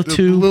 It's a Little little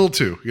 2. Little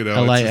 2. You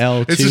know,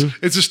 LIL 2.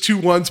 It's just 2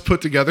 1s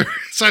put together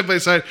side by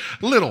side.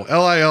 Little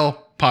LIL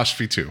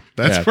apostrophe 2.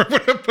 That's where I'm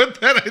going to put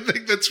that. I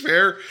think that's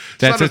fair.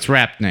 That's its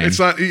rap name. It's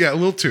not. Yeah,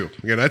 Lil 2.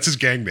 Yeah, that's his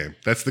gang name.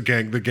 That's the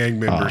gang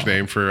member's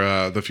name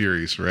for the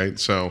Furies, right?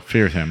 So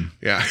Fear him.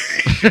 Yeah.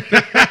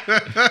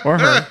 Or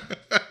her.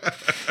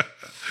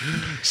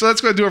 So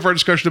that's going to do it for our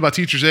discussion about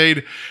Teacher's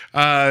Aid.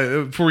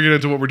 Before we get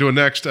into what we're doing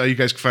next, you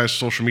guys can find us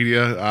on social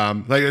media.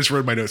 Like I just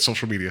read my notes,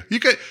 social media. You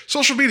can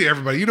social media,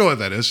 everybody. You know what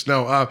that is.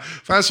 No,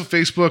 find us on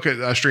Facebook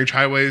at Strange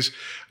Highways.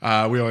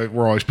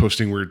 We're always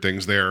posting weird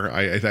things there.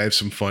 I have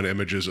some fun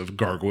images of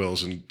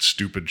gargoyles and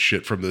stupid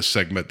shit from this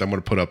segment that I'm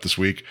going to put up this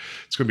week.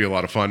 It's going to be a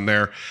lot of fun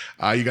there.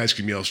 You guys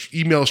can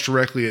email us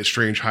directly at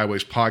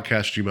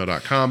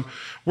strangehighwayspodcast@gmail.com.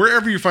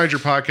 Wherever you find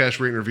your podcast,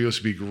 rate and review us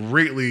would be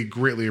greatly,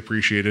 greatly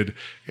appreciated.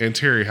 And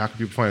Terry, how can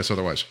people find us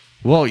otherwise?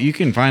 Well, you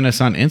can find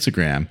us on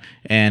Instagram,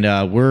 and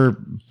we're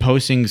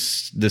posting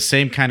the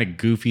same kind of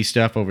goofy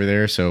stuff over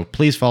there. So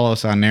please follow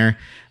us on there.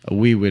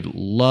 We would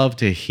love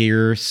to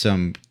hear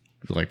some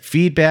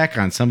feedback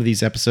on some of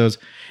these episodes.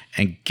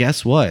 And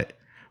guess what?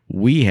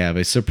 We have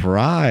a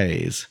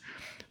surprise.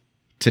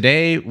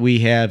 Today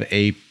we have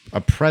a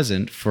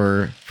present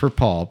for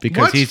Paul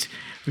because What? he's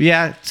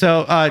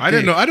so I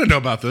didn't know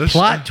about this.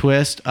 plot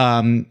twist.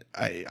 I'm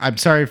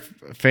sorry,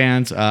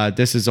 fans.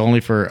 This is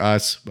only for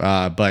us,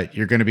 but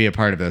you're going to be a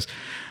part of this.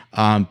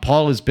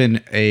 Paul has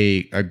been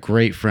a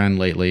great friend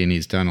lately, and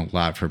he's done a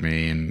lot for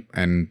me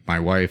and my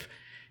wife.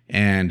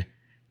 And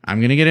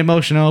I'm going to get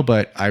emotional,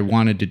 but I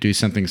wanted to do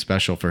something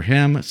special for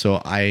him.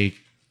 So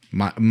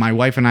my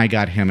wife and I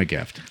got him a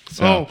gift.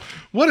 So,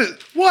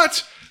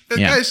 What?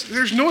 Yeah. Guys,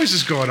 there's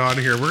noises going on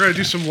here. We're going to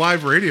do some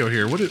live radio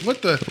here. What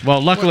the?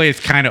 well, luckily it's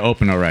kind of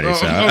open already. Oh,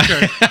 So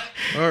okay.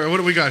 All right. What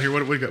do we got here? What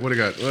do we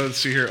got? Let's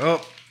see here.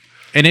 Oh,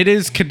 and it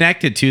is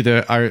connected to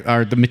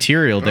the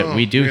material that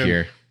we do man.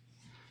 here.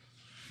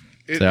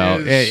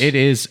 it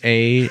is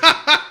a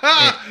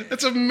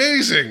That's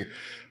amazing.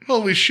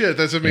 Holy shit,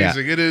 that's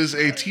amazing. It is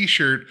a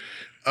T-shirt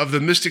of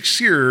the Mystic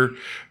Seer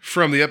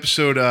from the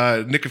episode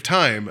Nick of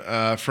Time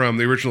from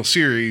the original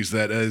series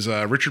that as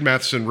Richard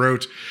Matheson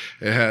wrote.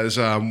 It has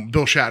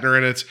Bill Shatner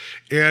in it,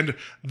 and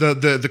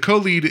the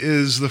co-lead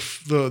is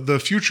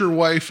the future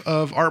wife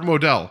of Art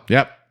Modell.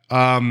 Yep.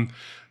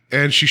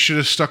 And she should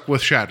have stuck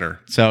with Shatner.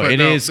 So But it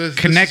no, is this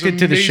connected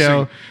to the amazing.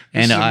 show,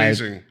 This and is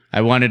amazing. I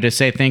wanted to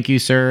say thank you,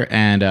 sir,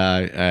 and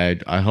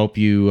I hope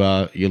you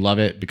love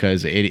it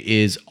because it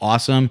is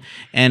awesome.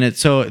 And it's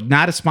so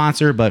not a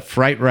sponsor, but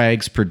Fright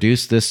Rags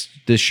produced this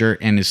shirt,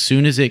 and as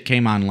soon as it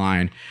came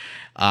online,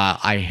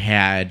 I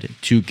had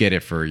to get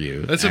it for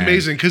you. That's And-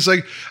 amazing because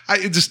thank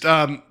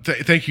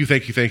you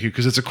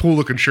because it's a cool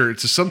looking shirt.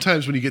 It's just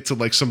sometimes when you get to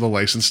like some of the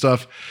licensed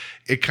stuff,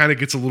 it kind of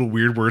gets a little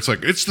weird where it's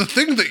like it's the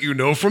thing that you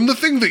know from the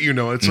thing that you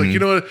know. It's like, you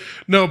know what?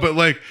 No, but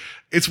like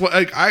it's what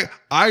like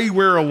I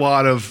wear a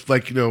lot of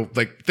like, you know,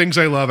 like things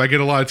I love. I get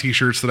a lot of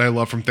t-shirts that I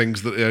love from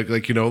things that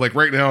like, you know, like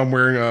right now I'm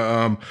wearing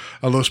a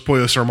Los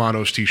Pollos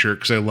Hermanos t-shirt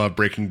because I love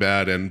Breaking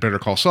Bad and Better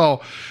Call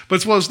Saul. But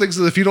it's one of those things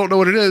that if you don't know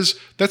what it is,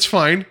 that's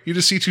fine. You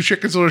just see 2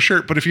 chickens on a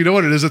shirt. But if you know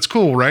what it is, that's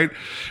cool, right?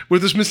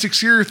 With this Mystic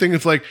Seer thing,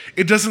 it's like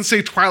it doesn't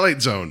say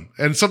Twilight Zone,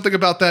 and something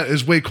about that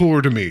is way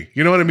cooler to me.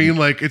 You know what I mean?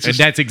 Like it's And just,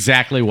 that's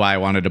exactly why I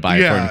wanted to buy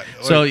it Yeah, for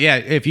him. So yeah,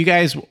 if you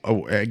guys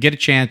get a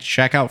chance,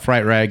 check out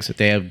Fright Rags.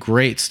 They have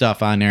great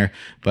stuff on there.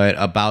 But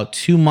about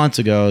 2 months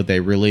ago, they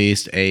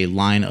released a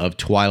line of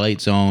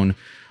Twilight Zone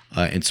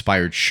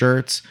inspired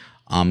shirts.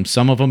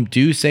 Some of them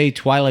do say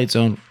Twilight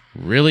Zone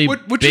really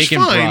which big is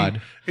and fine.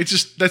 broad. It's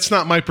just that's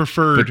not my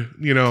preferred.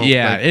 You know.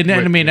 Yeah, like, and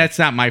I mean that's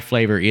not my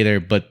flavor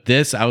either. But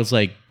this, I was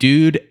like,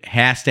 dude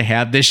has to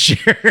have this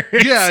shirt.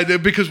 Yeah,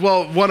 because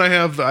one I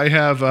have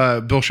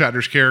Bill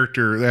Shatner's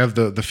character. They have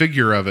the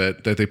figure of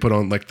it that they put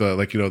on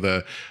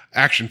the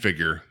action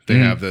figure. They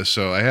have this,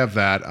 so I have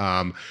that.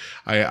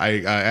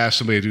 I asked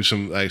somebody to do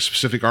some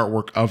specific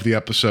artwork of the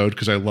episode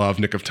because I love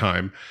Nick of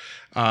Time.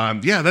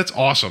 Yeah, that's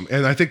awesome.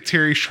 And I think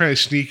Terry's trying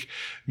to sneak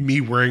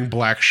me wearing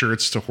black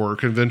shirts to horror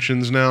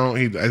conventions now.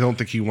 I don't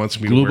think he wants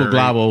me to wear Global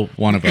Global,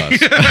 one of us.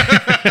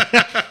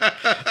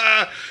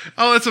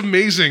 Oh, that's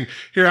amazing.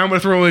 Here, I'm going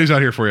to throw one of these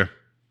out here for you.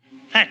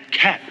 That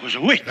cat was a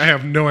witch. I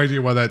have no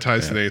idea why that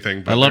ties to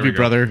anything. But I love there you, we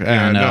go. brother,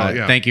 Yeah, and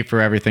no, thank you for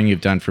everything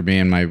you've done for me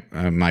and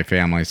my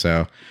family.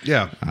 So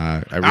Yeah.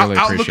 I really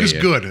Outlook appreciate is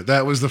it. good.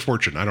 That was the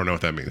fortune. I don't know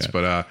what that means,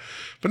 but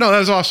no, that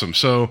was awesome.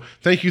 So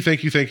thank you.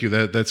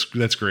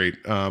 That's great.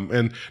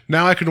 And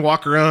now I can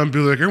walk around and be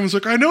like, everyone's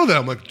like, I know that.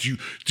 I'm like, do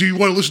you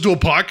want to listen to a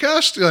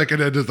podcast? Like,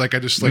 and I just You're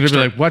gonna be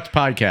start- like, what's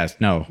podcast?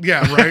 No.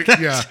 yeah, right.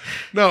 Yeah,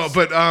 no,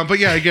 but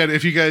yeah. Again,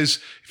 if you guys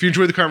if you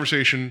enjoy the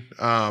conversation,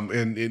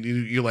 and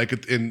you like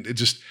it, and it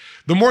just,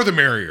 the more the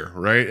merrier,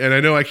 right? And I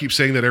know I keep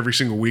saying that every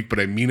single week,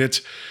 but I mean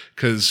it,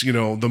 because, you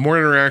know, the more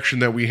interaction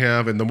that we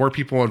have and the more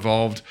people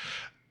involved,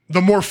 the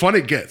more fun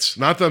it gets.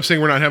 Not that I'm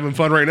saying we're not having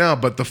fun right now,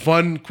 but the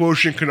fun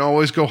quotient can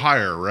always go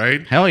higher,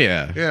 right? Hell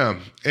yeah. Yeah.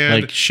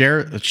 And Like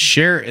share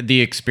the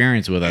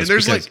experience with us. and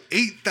there's because- like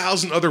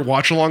 8,000 other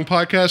watch along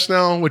podcasts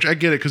now, which I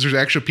get it, because there's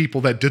actually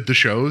people that did the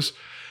shows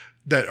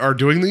that are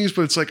doing these,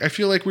 but it's like I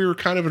feel like we were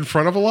kind of in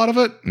front of a lot of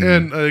it,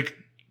 and like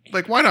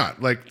why not?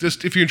 Like,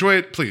 just if you enjoy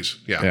it, please,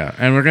 Yeah,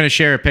 and we're gonna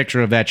share a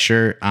picture of that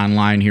shirt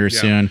online here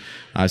soon,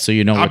 so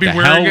you know I'll what be the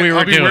wearing hell it. we were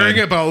I'll be doing. wearing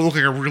it, but I'll look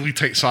like a really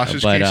tight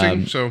sausage But,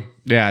 casing. So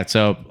Yeah,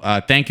 so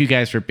thank you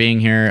guys for being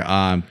here.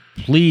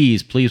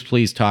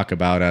 Please talk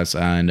about us,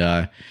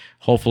 and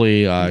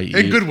hopefully,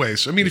 in good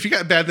ways. I mean, if you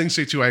got bad things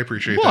to say too, I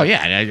appreciate well,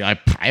 that. yeah,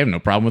 I have no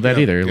problem with that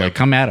either. Like,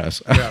 come at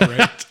us. Yeah,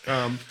 right.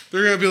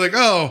 They're gonna be like,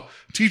 "Oh,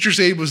 Teacher's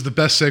Aid was the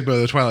best segment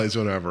of the Twilight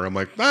Zone ever." I'm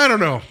like, I don't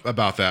know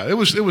about that. It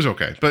was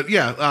okay, but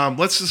yeah.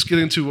 Let's just get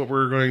into what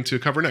we're going to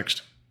cover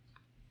next.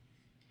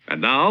 And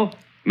now,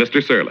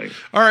 Mr. Surly.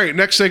 All right,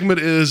 next segment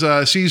is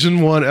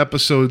season 1,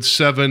 episode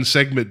 7,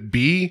 segment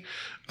B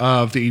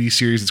of the 80s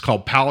series. It's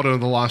called Paladin of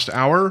the Lost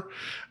Hour.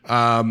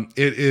 It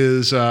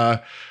is,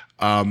 it's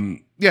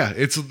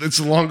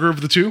the longer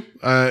of the two.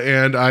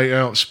 And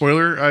I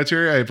spoiler,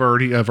 Terry, I've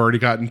already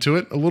gotten to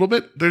it a little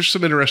bit. There's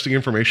some interesting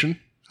information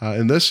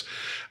in this.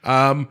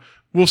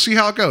 We'll see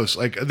how it goes.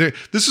 Like,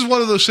 this is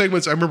one of those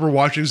segments I remember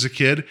watching as a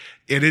kid,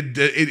 and it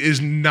is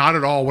not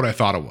at all what I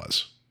thought it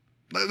was.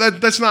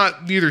 That's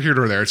not neither here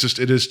nor there. It's just,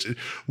 it is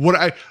what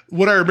I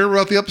remember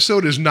about the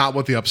episode is not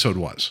what the episode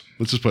was.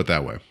 Let's just put it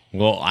that way.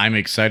 Well, I'm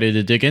excited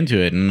to dig into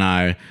it, and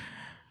I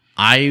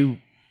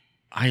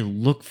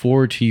look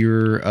forward to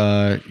your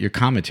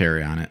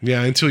commentary on it.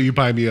 Yeah, until you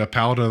buy me a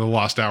Paladin of the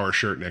Lost Hour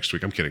shirt next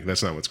week. I'm kidding.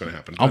 That's not what's going to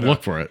happen. I'll But,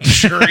 look for it.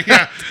 Sure.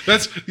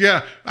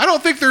 Yeah. I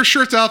don't think there's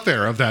shirts out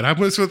there of that. I'm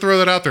just going to throw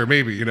that out there.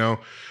 Maybe, you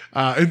know.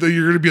 And then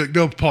you're going to be like,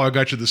 no, Paul, I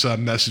got you this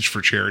message for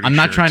charity. I'm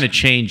not shirts. trying to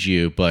change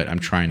you, but I'm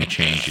trying to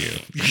change you.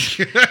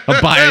 I'll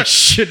buy a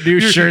new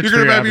shirt. You're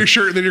going to buy me a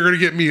shirt, and then you're going to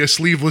get me a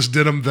sleeveless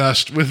denim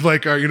vest with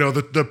like,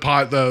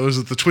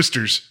 the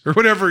twisters or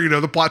whatever,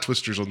 the plot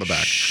twisters on the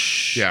back.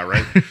 Yeah,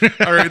 right.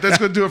 All right, that's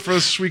going to do it for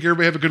this week.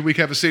 Everybody have a good week.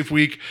 Have a safe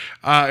week.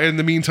 In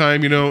the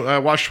meantime,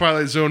 watch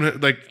Twilight Zone.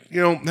 Like,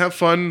 have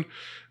fun.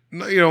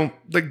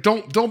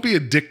 Don't be a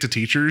dick to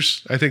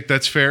teachers. I think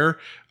that's fair.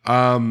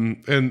 I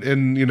don't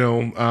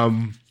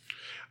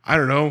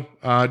know.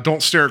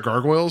 Don't stare at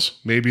gargoyles.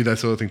 Maybe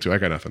that's the other thing too. I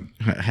got nothing.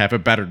 Have a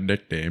better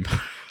nickname.